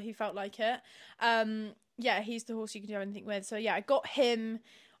whenever he felt like it, he's the horse you can do anything with. So yeah, I got him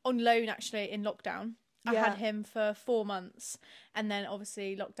on loan actually in lockdown. I had him for 4 months, and then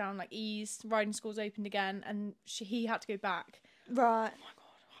obviously lockdown like eased, riding schools opened again, and he had to go back. Right. Oh my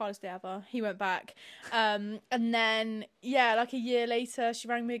god, hardest day ever. He went back, and then like a year later, she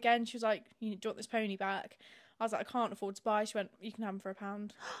rang me again. She was like, "Do you want this pony back?" I was like, "I can't afford to buy." She went, "You can have him for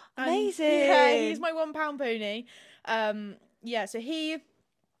 £1." Amazing. He's my £1 pony. So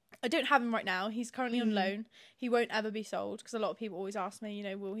I don't have him right now. He's currently on loan. He won't ever be sold, because a lot of people always ask me,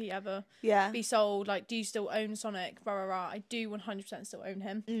 will he ever be sold? Like, do you still own Sonic? Rah, rah, rah. I do 100% still own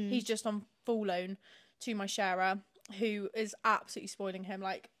him. He's just on full loan to my sharer, who is absolutely spoiling him.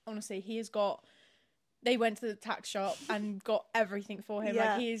 Like, honestly, they went to the tax shop and got everything for him.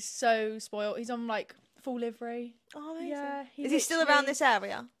 Like, he is so spoiled. He's on, like, full livery. Oh, amazing. Yeah. Is he still around this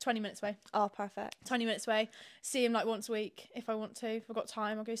area? 20 minutes away. Oh, perfect. 20 minutes away. See him, like, once a week if I want to. If I've got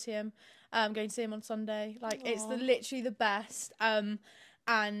time, I'll go see him. I'm going to see him on Sunday. Like, it's literally the best.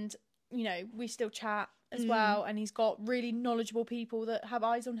 And, you know, we still chat as well, and he's got really knowledgeable people that have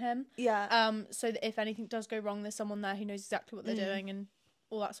eyes on him. Yeah. So that if anything does go wrong, there's someone there who knows exactly what they're doing and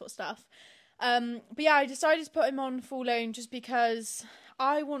all that sort of stuff. But yeah, I decided to put him on full loan just because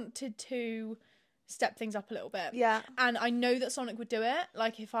I wanted to step things up a little bit. Yeah. And I know that Sonic would do it.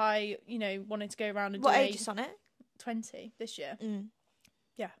 Like, if I, you know, wanted to go around and what age is Sonic? 20 this year.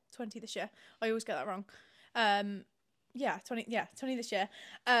 Yeah, 20 this year. I always get that wrong. 20 this year.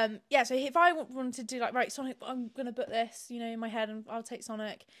 So if I wanted to do, like, right, Sonic, I'm gonna put this, you know, in my head and I'll take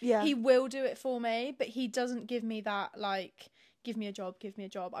Sonic. Yeah. He will do it for me, but he doesn't give me that, like, give me a job,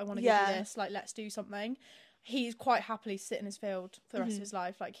 I want to give you this, like, let's do something. He's quite happily sit in his field for the rest of his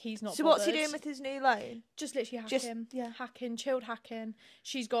life. Like, he's not So bothered. what's he doing with his new loan? Just literally hacking. Chilled hacking.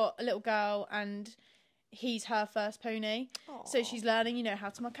 She's got a little girl and he's her first pony. Aww. So she's learning, you know, how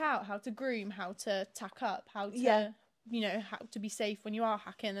to muck out, how to groom, how to tack up, how to, you know, how to be safe when you are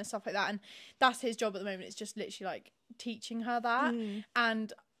hacking and stuff like that. And that's his job at the moment. It's just literally, like, teaching her that.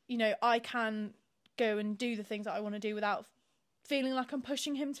 And, you know, I can go and do the things that I want to do without feeling like I'm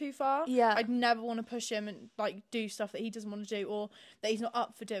pushing him too far. Yeah. I'd never want to push him and, like, do stuff that he doesn't want to do or that he's not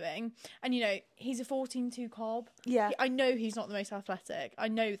up for doing. And, you know, he's a 14-2 cob. Yeah. I know he's not the most athletic. I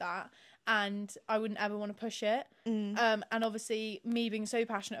know that. And I wouldn't ever want to push it. And obviously, me being so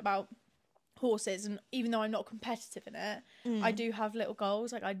passionate about horses, and even though I'm not competitive in it, I do have little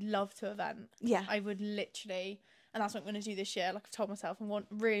goals. Like, I'd love to event. Yeah. I would literally, and that's what I'm going to do this year. Like, I've told myself I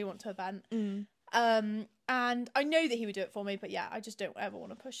really want to event. And I know that he would do it for me, but yeah, I just don't ever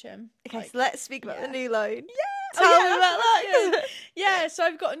want to push him. Okay, like, so let's speak about the new loan. Yeah, tell me about that. Yeah, so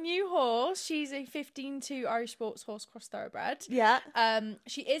I've got a new horse. She's a 15-2 Irish Sports Horse Cross Thoroughbred. Yeah.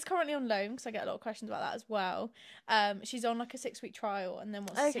 She is currently on loan because I get a lot of questions about that as well. She's on, like, a 6-week trial, and then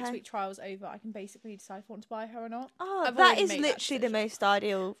once the 6-week trial's over, I can basically decide if I want to buy her or not. Oh, that is literally the most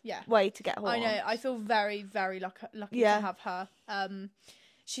ideal way to get a horse. I know. I feel very, very lucky to have her.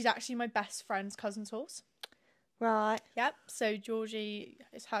 She's actually my best friend's cousin's horse. Right. Yep. So Georgie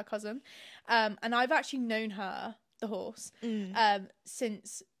is her cousin. And I've actually known her, the horse,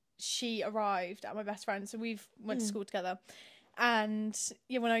 since she arrived at my best friend. So we've went to school together. And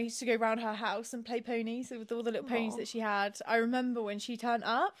yeah, when I used to go around her house and play ponies with all the little ponies that she had, I remember when she turned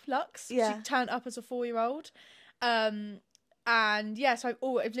up, Lux. Yeah. She turned up as a 4-year-old. And yeah, so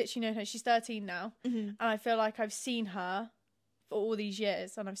I've literally known her. She's 13 now. And I feel like I've seen her for all these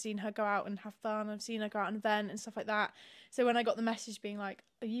years, and I've seen her go out and have fun. I've seen her go out and event and stuff like that. So when I got the message being like,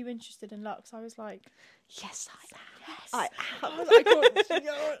 "Are you interested in Lux?" I was like, "Yes, I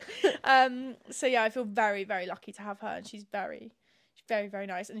am." So yeah, I feel very, very lucky to have her, and she's very, very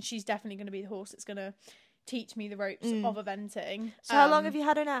nice, and she's definitely going to be the horse that's going to teach me the ropes of eventing. So how long have you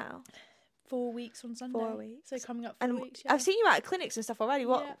had her now? 4 weeks on Sunday. 4 weeks. So coming up 4 weeks. Yeah. I've seen you out at clinics and stuff already.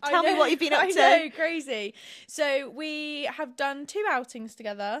 Tell me what you've been up to. I know, crazy. So we have done 2 outings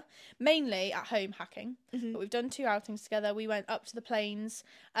together, mainly at home hacking. But we've done 2 outings together. We went up to the plains,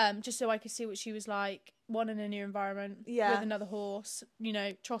 just so I could see what she was like. One in a new environment with another horse, you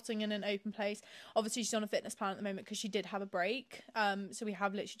know, trotting in an open place. Obviously, she's on a fitness plan at the moment because she did have a break. So we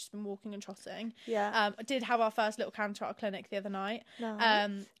have literally just been walking and trotting. Yeah. I did have our first little canter at our clinic the other night.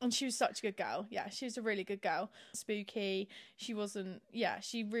 Nice. And she was such a good girl. Yeah, she was a really good girl. Spooky. She wasn't. Yeah,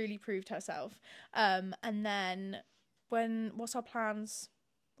 she really proved herself. And then what's our plans?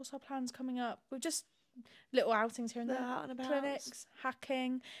 What's our plans coming up? We're just little outings here and there, out and about, clinics,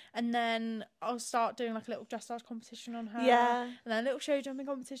 hacking, and then I'll start doing like a little dressage competition on her, and then a little show jumping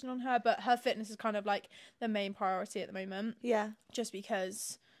competition on her. But her fitness is kind of like the main priority at the moment, just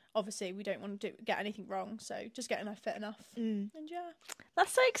because obviously we don't want to get anything wrong, so just getting her fit enough. And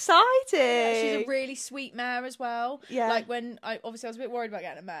that's so exciting. She's a really sweet mare as well. Like when I was a bit worried about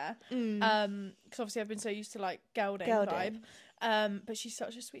getting a mare, because obviously I've been so used to like gelding vibe. But she's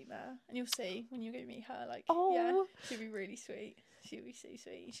such a sweet mare, and you'll see when you go meet her. Like, she'll be really sweet. She'll be so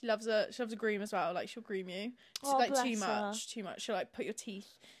sweet. She loves a groom as well. Like, she'll groom you. It's like too much. She'll like put your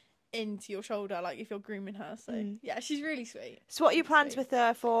teeth into your shoulder, like if you're grooming her. So yeah, she's really sweet. So what are your plans with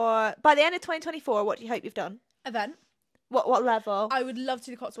her for by the end of 2024? What do you hope you've done? Event. What level? I would love to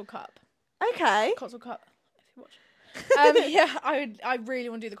do the Cotswold Cup. Okay. Cotswold Cup. If you watch. Yeah, I really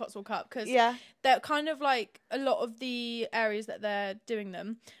want to do the Cotswold Cup because they're kind of like a lot of the areas that they're doing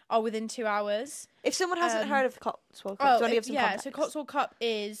them are within 2 hours. If someone hasn't heard of the Cotswold Cup, do you want to give some context? So Cotswold Cup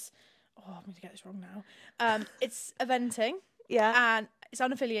is, I'm going to get this wrong now. It's eventing. Yeah. And it's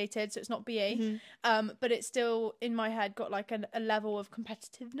unaffiliated, so it's not BE. But it's still, in my head, got like a level of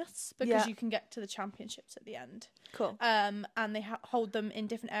competitiveness because you can get to the championships at the end. Cool. And they hold them in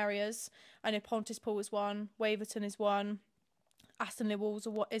different areas. I know Pontypool is one, Waverton is one, Aston Walls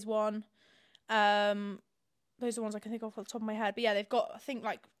is one. Those are the ones I can think of off the top of my head. But yeah, they've got, I think,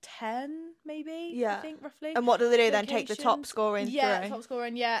 like 10 maybe. Yeah. I think, roughly. And what do they do then? Take the top scoring through? Yeah, top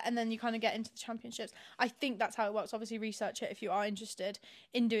scoring, and then you kind of get into the championships. I think that's how it works. Obviously, research it if you are interested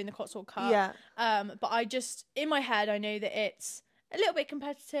in doing the Cotswold Cup. Yeah. But I just, in my head, I know that it's a little bit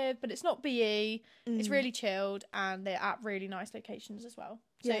competitive, but it's not BE. It's really chilled, and they're at really nice locations as well.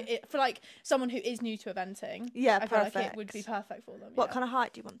 So for like someone who is new to eventing, I feel like it would be perfect for them. What kind of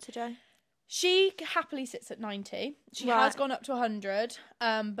height do you want to do? She happily sits at 90. She has gone up to 100,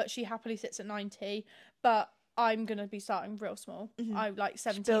 but she happily sits at 90. But I'm going to be starting real small. I like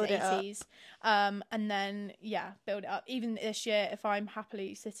 70s, 80s. And then, build it up. Even this year, if I'm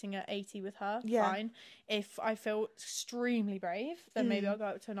happily sitting at 80 with her, fine. If I feel extremely brave, then maybe I'll go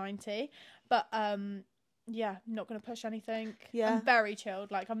up to 90. But not going to push anything. I'm very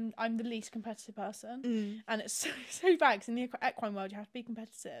chilled. Like I'm the least competitive person, and it's so bad because in the equine world you have to be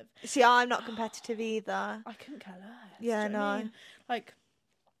competitive. See, I'm not competitive either. I couldn't care less. Yeah, no. I mean? Like,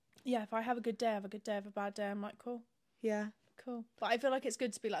 if I have a good day, I have a good day. Have a bad day, I'm like, cool. Yeah. Cool. But I feel like it's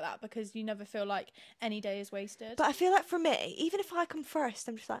good to be like that because you never feel like any day is wasted. But I feel like for me, even if I come first,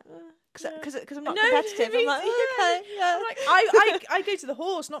 I'm just like, because I'm not competitive. I'm like, okay, yeah. I'm like, I go to the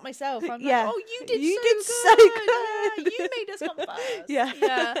horse, not myself. I'm like, oh, you did so good. Yeah, you made us come first.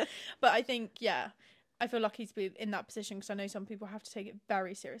 Yeah. But I think, I feel lucky to be in that position because I know some people have to take it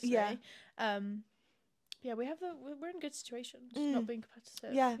very seriously. Yeah. We're in good situations, not being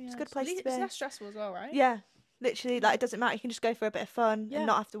competitive. Yeah, it's a good place to be. It's less stressful as well, right? Yeah. Literally, like, it doesn't matter. You can just go for a bit of fun and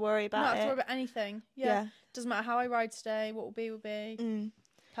not have to worry about it. Not have to worry about anything. Yeah. Doesn't matter how I ride today, what will be.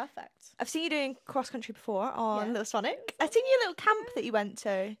 Perfect. I've seen you doing cross country before on Little Sonic. I've seen your little camp that you went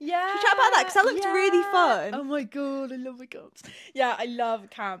to. Yeah. Can you chat about that? Because that looked really fun. Oh my God, I love my camps. Yeah, I love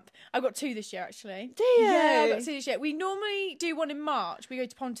camp. I've got 2 this year, actually. Do you? Yeah, I've got 2 this year. We normally do one in March. We go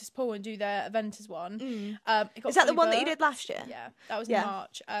to Pontypool and do their Eventers one. Is that the one that you did last year? Yeah, that was in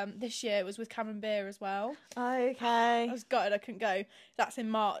March. This year it was with Cameron Beer as well. Okay. I was gutted I couldn't go. That's in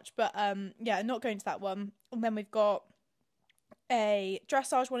March. But not going to that one. And then we've got a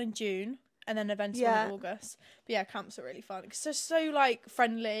dressage one in June and then an event one in August. But camps are really fun. It's just so like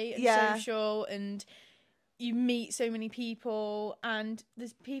friendly and social, and you meet so many people, and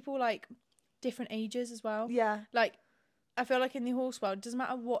there's people like different ages as well. Yeah. Like I feel like in the horse world, it doesn't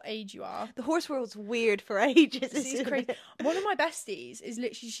matter what age you are. The horse world's weird for ages. It's crazy. One of my besties is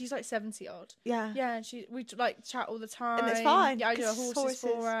literally, she's like 70 odd. Yeah. Yeah, and we like chat all the time. And it's fine. Yeah, I do our horses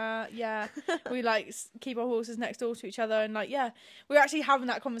for her. Yeah. We like keep our horses next door to each other, and like, we were actually having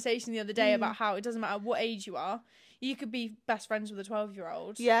that conversation the other day about how it doesn't matter what age you are. You could be best friends with a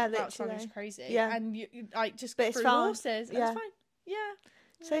 12-year-old. Yeah, that sounds crazy. Yeah. And you like just but through horses. And it's fine. Yeah.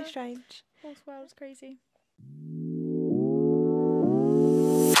 So strange. Horse world's crazy.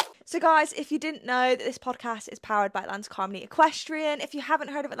 So guys, if you didn't know that this podcast is powered by Atlantic Harmony Equestrian, if you haven't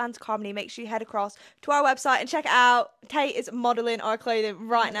heard of Atlantic Harmony, make sure you head across to our website and check it out. Tate is modelling our clothing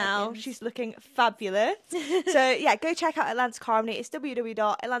right now. She's looking fabulous. So go check out Atlantic Harmony. It's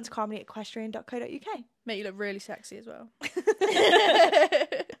www.atlanticharmonyequestrian.co.uk. Make you look really sexy as well.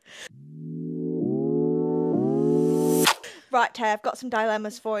 Right, Tay, I've got some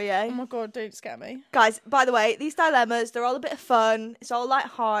dilemmas for you. Oh my God, don't scare me. Guys, by the way, these dilemmas, they're all a bit of fun. It's all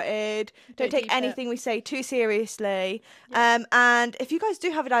light-hearted. Don't take anything we say too seriously. Yeah. And if you guys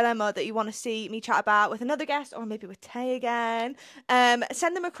do have a dilemma that you want to see me chat about with another guest, or maybe with Tay again,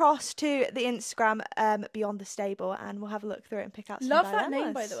 send them across to the Instagram, Beyond the Stable, and we'll have a look through it and pick out some dilemmas. Love that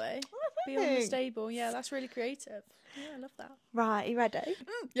name, by the way. Beyond the Stable. Yeah, that's really creative. Yeah, I love that. Right, you ready?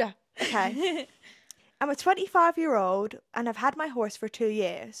 Yeah. Okay. I'm a 25-year-old and I've had my horse for 2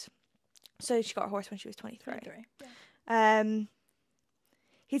 years. So she got a horse when she was 23. Yeah.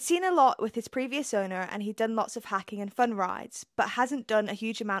 He'd seen a lot with his previous owner and he'd done lots of hacking and fun rides, but hasn't done a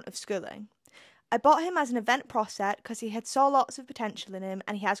huge amount of schooling. I bought him as an event prospect because he had saw lots of potential in him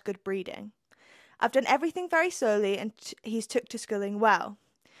and he has good breeding. I've done everything very slowly and he's took to schooling well.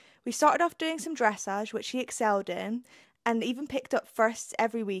 We started off doing some dressage, which he excelled in, and even picked up firsts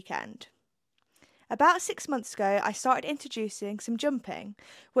every weekend. About 6 months ago, I started introducing some jumping,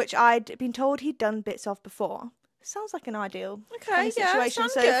 which I'd been told he'd done bits of before. Sounds like an ideal Okay, kind of situation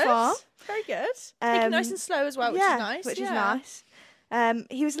sounds so good. far. Very good. Take it nice and slow as well, which is nice. Which is nice.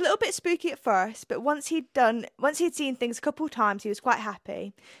 He was a little bit spooky at first, but once he'd seen things a couple of times, he was quite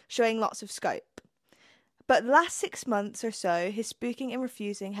happy, showing lots of scope. But the last 6 months or so, his spooking and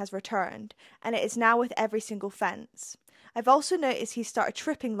refusing has returned, and it is now with every single fence. I've also noticed he's started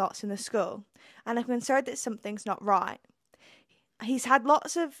tripping lots in the school, and I'm concerned that something's not right. He's had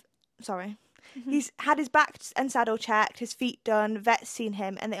He's had his back and saddle checked, his feet done, vets seen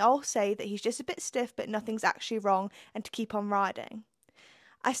him, and they all say that he's just a bit stiff, but nothing's actually wrong, and to keep on riding.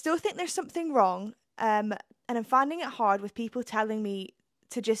 I still think there's something wrong, and I'm finding it hard with people telling me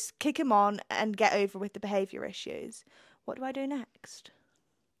to just kick him on and get over with the behaviour issues. What do I do next?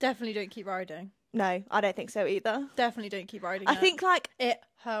 Definitely don't keep riding. No, I don't think so either. Definitely don't keep riding. I think her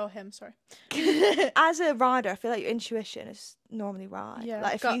or him, sorry. As a rider, I feel like your intuition is normally right. Yeah,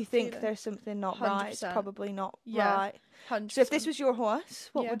 like if gut you think feeling. there's something not 100%. right, it's probably not Yeah, right. 100%. So if this was your horse,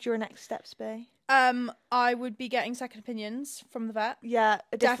 what would your next steps be? I would be getting second opinions from the vet. Yeah,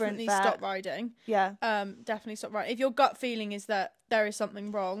 a different Definitely vet. stop riding. Yeah. Definitely stop riding. If your gut feeling is that there is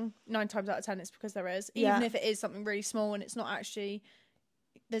something wrong, 9 times out of 10 it's because there is. Even if it is something really small and it's not actually,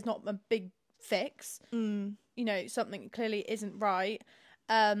 there's not a big fix. You know, something clearly isn't right.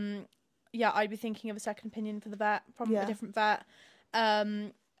 I'd be thinking of a second opinion for the vet, probably a different vet,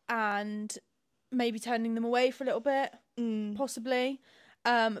 and maybe turning them away for a little bit, possibly.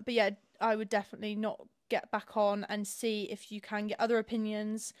 But yeah, I would definitely not get back on and see if you can get other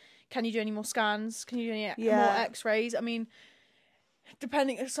opinions. Can you do any more scans? Can you do any more x-rays? I mean,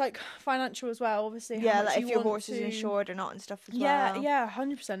 depending, it's like financial as well, obviously. Yeah, like if your horse is insured or not and stuff as well. Yeah,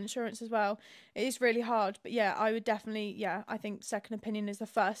 100% insurance as well. It is really hard, but yeah, I would definitely, I think second opinion is the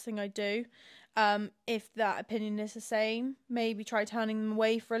first thing I do. If that opinion is the same, maybe try turning them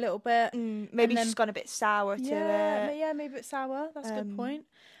away for a little bit. Maybe she's gone a bit sour to it. Yeah, maybe a bit sour. That's a good point.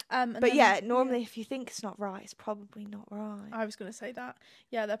 Normally if you think it's not right, it's probably not right. I was going to say that.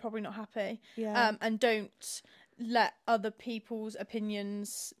 Yeah, they're probably not happy. Yeah. And don't let other people's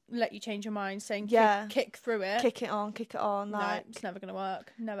opinions let you change your mind, saying kick through it. Kick it on. No, it's never going to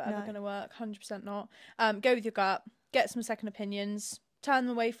work. Never ever going to work. 100% not. Go with your gut. Get some second opinions. Turn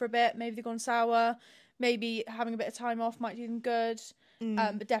them away for a bit. Maybe they've gone sour. Maybe having a bit of time off might do them good.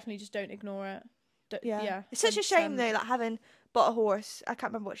 But definitely just don't ignore it. It's such a shame though, like having bought a horse. I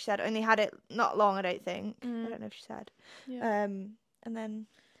can't remember what she said. Only had it not long, I don't think. I don't know if she said. And then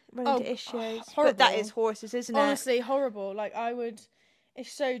run into issues. But that is horses, isn't it? Honestly, horrible. Like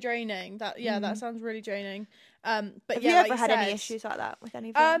it's so draining. That sounds really draining. But have you ever had any issues like that with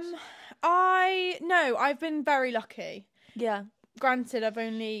any of yours? I've been very lucky. Yeah. Granted,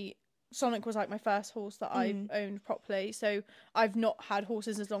 Sonic was like my first horse that I've owned properly, so I've not had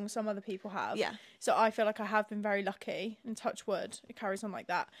horses as long as some other people have. Yeah. So I feel like I have been very lucky, and touch wood, it carries on like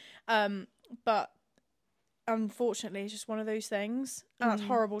that. But unfortunately, it's just one of those things, and that's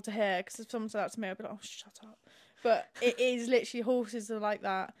horrible to hear, because if someone said that to me, I'd be like, oh, shut up. But it is literally, horses are like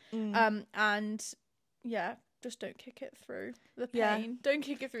that. And yeah, just don't kick it through the pain. Yeah. Don't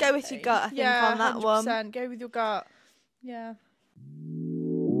kick it through Go the with pain. your gut, I think, on that 100%. one. Go with your gut. Yeah.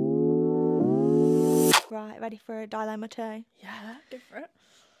 Right, ready for a dilemma 2? Yeah, go for it.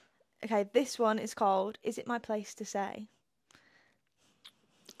 Okay, this one is called, Is It My Place to Say?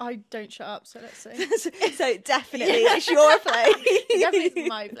 I don't shut up, so let's see. So definitely it's your place. Definitely it's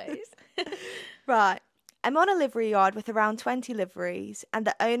my place. Right. I'm on a livery yard with around 20 liveries, and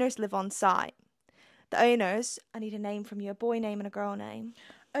the owners live on site. The owners, I need a name from you, a boy name and a girl name.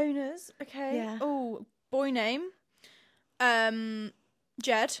 Owners, okay. Yeah. Oh, boy name.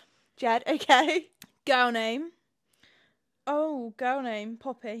 Jed. Jed, okay. Girl name. Oh, girl name.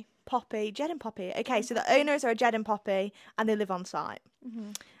 Poppy. Poppy. Jed and Poppy. Okay, so the owners are Jed and Poppy, and they live on site.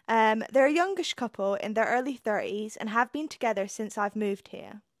 They're a youngish couple in their early 30s and have been together since I've moved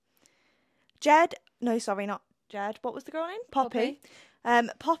here. Not Jed. What was the girl name? Poppy.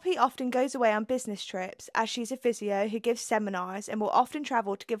 Poppy often goes away on business trips, as she's a physio who gives seminars and will often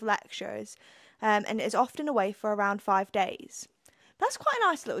travel to give lectures, and is often away for around 5 days. That's quite a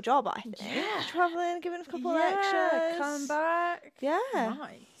nice little job, I think. Yeah. Travelling, giving a couple lectures. Come back. Yeah.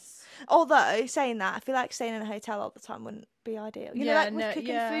 Nice. Although, saying that, I feel like staying in a hotel all the time wouldn't be ideal. You know, like with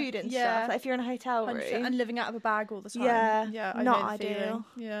cooking food and stuff. Like if you're in a hotel room. And living out of a bag all the time. Yeah, I not know the ideal.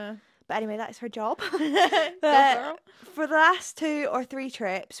 feeling. Yeah. But anyway, that is her job. Girl. For the last 2 or 3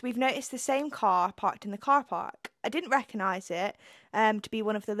 trips, we've noticed the same car parked in the car park. I didn't recognise it to be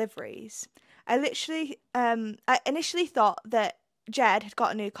one of the liveries. I initially thought that Jed had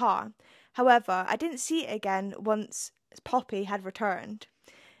got a new car. However, I didn't see it again once Poppy had returned.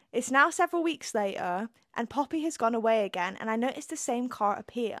 It's now several weeks later, and Poppy has gone away again, and I noticed the same car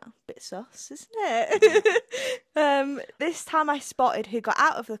appear. Bit sus, isn't it? This time I spotted who got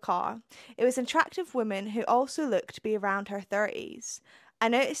out of the car. It was an attractive woman who also looked to be around her 30s. I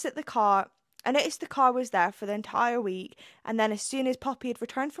noticed the car was there for the entire week, and then as soon as Poppy had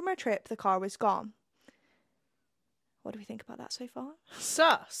returned from her trip, the car was gone. What do we think about that so far?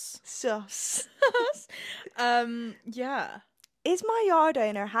 Sus. Yeah. Is my yard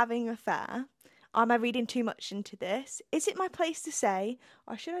owner having an affair? Am I reading too much into this? Is it my place to say,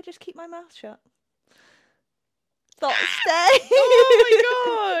 or should I just keep my mouth shut? Thoughts, Tay? Oh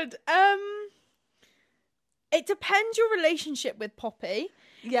my god. It depends your relationship with Poppy.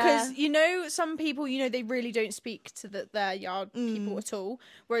 Yeah. Because, some people, they really don't speak to their yard people at all.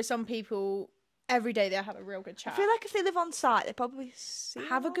 Whereas some people, every day they have a real good chat. I feel like if they live on site, they probably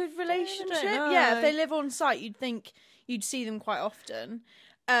have a good relationship. I don't know. Yeah, if they live on site, you'd think you'd see them quite often.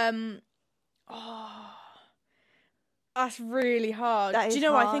 That's really hard. That is Do you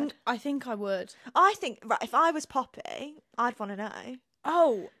know? hard. I think I would. I think if I was Poppy, I'd want to know.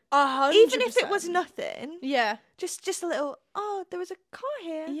 Oh, 100%. Even if it was nothing. Yeah. Just a little. Oh, there was a car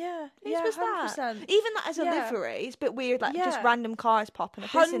here. Yeah. Whose was 100%. that? Even that as a livery, it's a bit weird. Like just random cars popping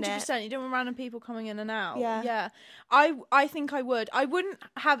up, isn't it? 100%. You don't want random people coming in and out. Yeah. Yeah. I think I would. I wouldn't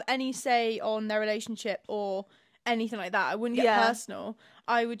have any say on their relationship or anything like that. I wouldn't get personal.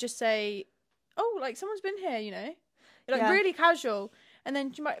 I would just say, oh, like someone's been here, like really casual. And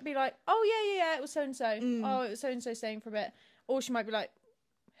then she might be like, oh yeah, it was so and so. Oh, it was so and so staying for a bit. Or she might be like,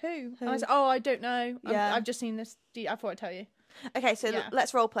 who? And I say, oh, I don't know. I've just seen this. I thought I'd tell you. Okay, so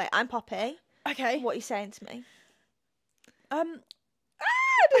let's role play. I'm Poppy. Okay. What are you saying to me? I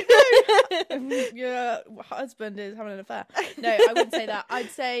don't know. Your husband is having an affair. No, I wouldn't say that.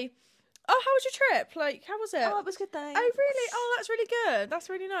 I'd say, oh, how was your trip? Like, how was it? Oh, it was good, thanks. Oh, really? Oh, that's really good. That's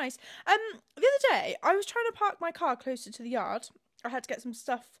really nice. The other day, I was trying to park my car closer to the yard. I had to get some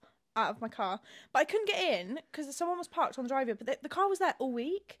stuff out of my car, but I couldn't get in because someone was parked on the driveway, but the car was there all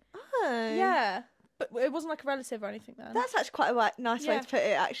week. Oh. Yeah. But it wasn't like a relative or anything then. That's actually quite a nice way to put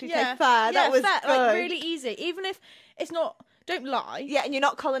it, actually. Yeah. Fair. That was fair. good. Like, really easy. Even if it's not, don't lie. Yeah, and you're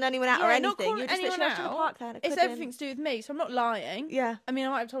not calling anyone out or anything. Not calling you're just anyone literally out. park there. It's everything to do with me, so I'm not lying. Yeah. I mean, I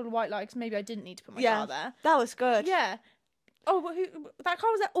might have told a white lie because maybe I didn't need to put my car there. That was good. Yeah. Oh, but that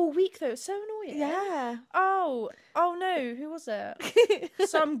car was there all week though. It's so annoying. Yeah. Oh no, who was it?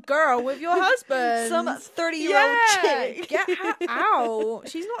 Some girl with your husband. Some 30-year-old chick. Get her out.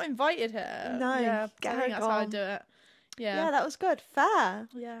 She's not invited her. No. Yeah, Get I her think that's how I do it. Yeah, that was good. Fair.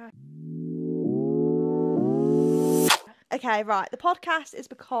 Yeah. Okay, right. The podcast is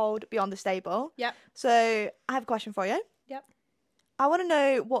called Beyond the Stable. Yep. So I have a question for you. Yep. I want to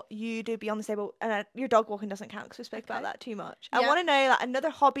know what you do beyond the stable, and your dog walking doesn't count because we spoke about that too much. I want to know like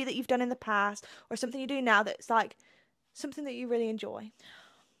another hobby that you've done in the past, or something you do now that's like something that you really enjoy.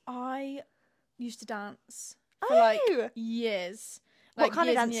 I used to dance for like years. What kind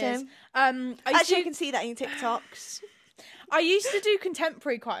of dancing? Actually, I can see that in your TikToks. I used to do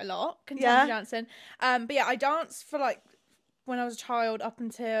contemporary quite a lot, dancing. But yeah, I danced for like when I was a child up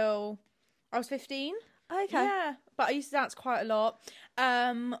until I was 15. Okay. Yeah, but I used to dance quite a lot.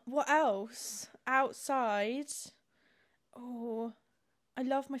 What else? Outside. Oh, I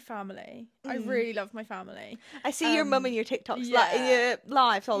love my family. I really love my family. I see your mum in your TikToks, like in your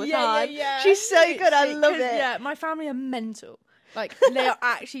lives all the time. Yeah. She's so good. I love it. Yeah, my family are mental. Like, they are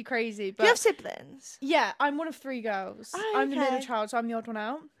actually crazy. But do you have siblings? Yeah, I'm one of 3 girls. Oh, I'm the middle child, so I'm the odd one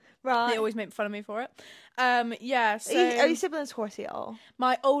out. Right. They always make fun of me for it. Yeah, so... Are your siblings horsey at all?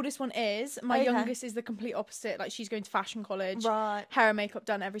 My oldest one is. My youngest is the complete opposite. Like, she's going to fashion college. Right. Hair and makeup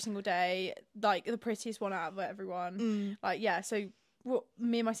done every single day. Like, the prettiest one out of everyone. Like, yeah, so... Well,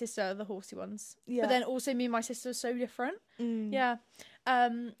 me and my sister are the horsey ones. Yeah. But then also me and my sister are so different. Yeah.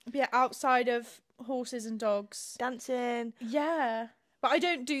 But yeah, outside of horses and dogs. Dancing. Yeah. But I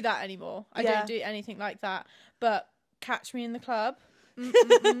don't do that anymore. I don't do anything like that. But catch me in the club.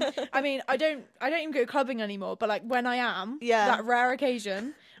 I mean, I don't even go clubbing anymore. But like when I am, that rare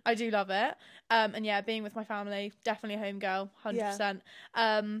occasion, I do love it. And yeah, being with my family, definitely a home girl, 100%.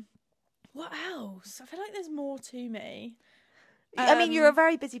 What else? I feel like there's more to me. I mean, you're a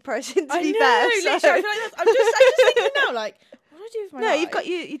very busy person, to be fair. Literally, I feel like I'm just thinking now, like, what do I to do with my No, life? you've got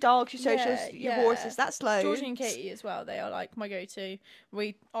your dogs, your socials, Yeah, your horses. That's loads. Georgie and Katie as well. They are like my go-to.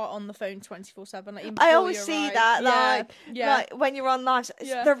 We are on the phone 24/7. Like, even I before always you see arrive. that, Yeah. like when you're on live,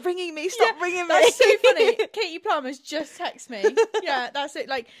 Yeah. they're ringing me. Stop ringing me. That's so funny. Katie Plummer's just text me. Yeah, that's it.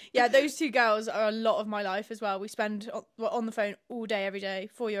 Like, yeah, those two girls are a lot of my life as well. We spend on the phone all day, every day.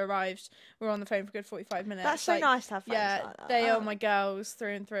 Before you arrived, we're on the phone for a good 45 minutes. That's so nice to have friends Yeah, like that. they are my girls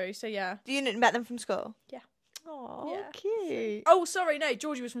through and through. So yeah. Do you met them from school? Yeah. Oh, Yeah. cute. Oh, sorry, no.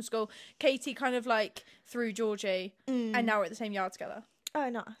 Georgie was from school. Katie kind of like through Georgie, and now we're at the same yard together. Oh,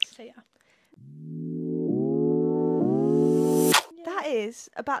 nice. So yeah. That is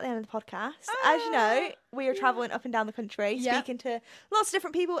about the end of the podcast. As you know, we are travelling up and down the country, speaking to lots of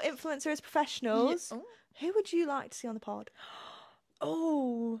different people, influencers, professionals. Oh. Who would you like to see on the pod?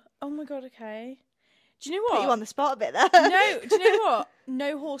 Oh my god. Okay. Do you know what? Put you on the spot a bit there. No. Do you know what?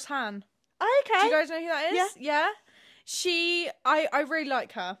 No Horse Han. Okay. Do you guys know who that is? Yeah. I really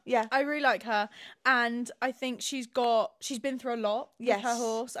like her. Yeah. I really like her, and I think she's been through a lot with her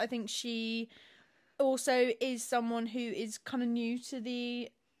horse. I think she also is someone who is kind of new to the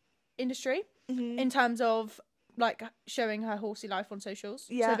industry in terms of like showing her horsey life on socials.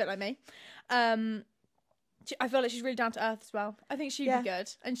 Yeah. So a bit like me. I feel like she's really down to earth as well. I think she'd be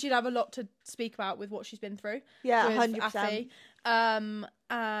good, and she'd have a lot to speak about with what she's been through. Yeah, with 100%. Affy.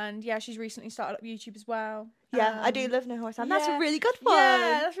 And yeah, she's recently started up YouTube as well. Yeah, I do love No Horse Han. That's a really good one.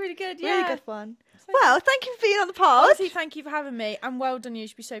 Yeah, that's really good. Yeah, Really good one. Well, thank you for being on the pod. Honestly, thank you for having me, and well done. You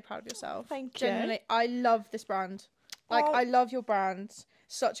should be so proud of yourself. Thank you. Genuinely, I love this brand. Like, I love your brand.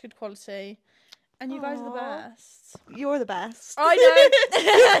 Such good quality, and you guys are the best. You're the best. I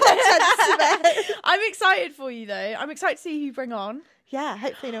know. I'm excited for you though. I'm excited to see who you bring on. Yeah,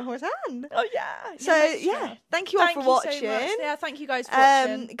 hopefully No Horse Han. Oh yeah. So thank you all for watching. So much. Yeah, thank you guys for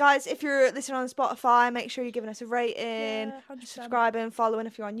watching. Guys, if you're listening on Spotify, make sure you're giving us a rating, 100%. subscribing, following.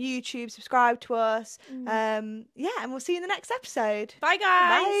 If you're on YouTube, subscribe to us. And we'll see you in the next episode. Bye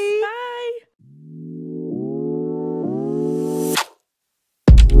guys. Bye. Bye.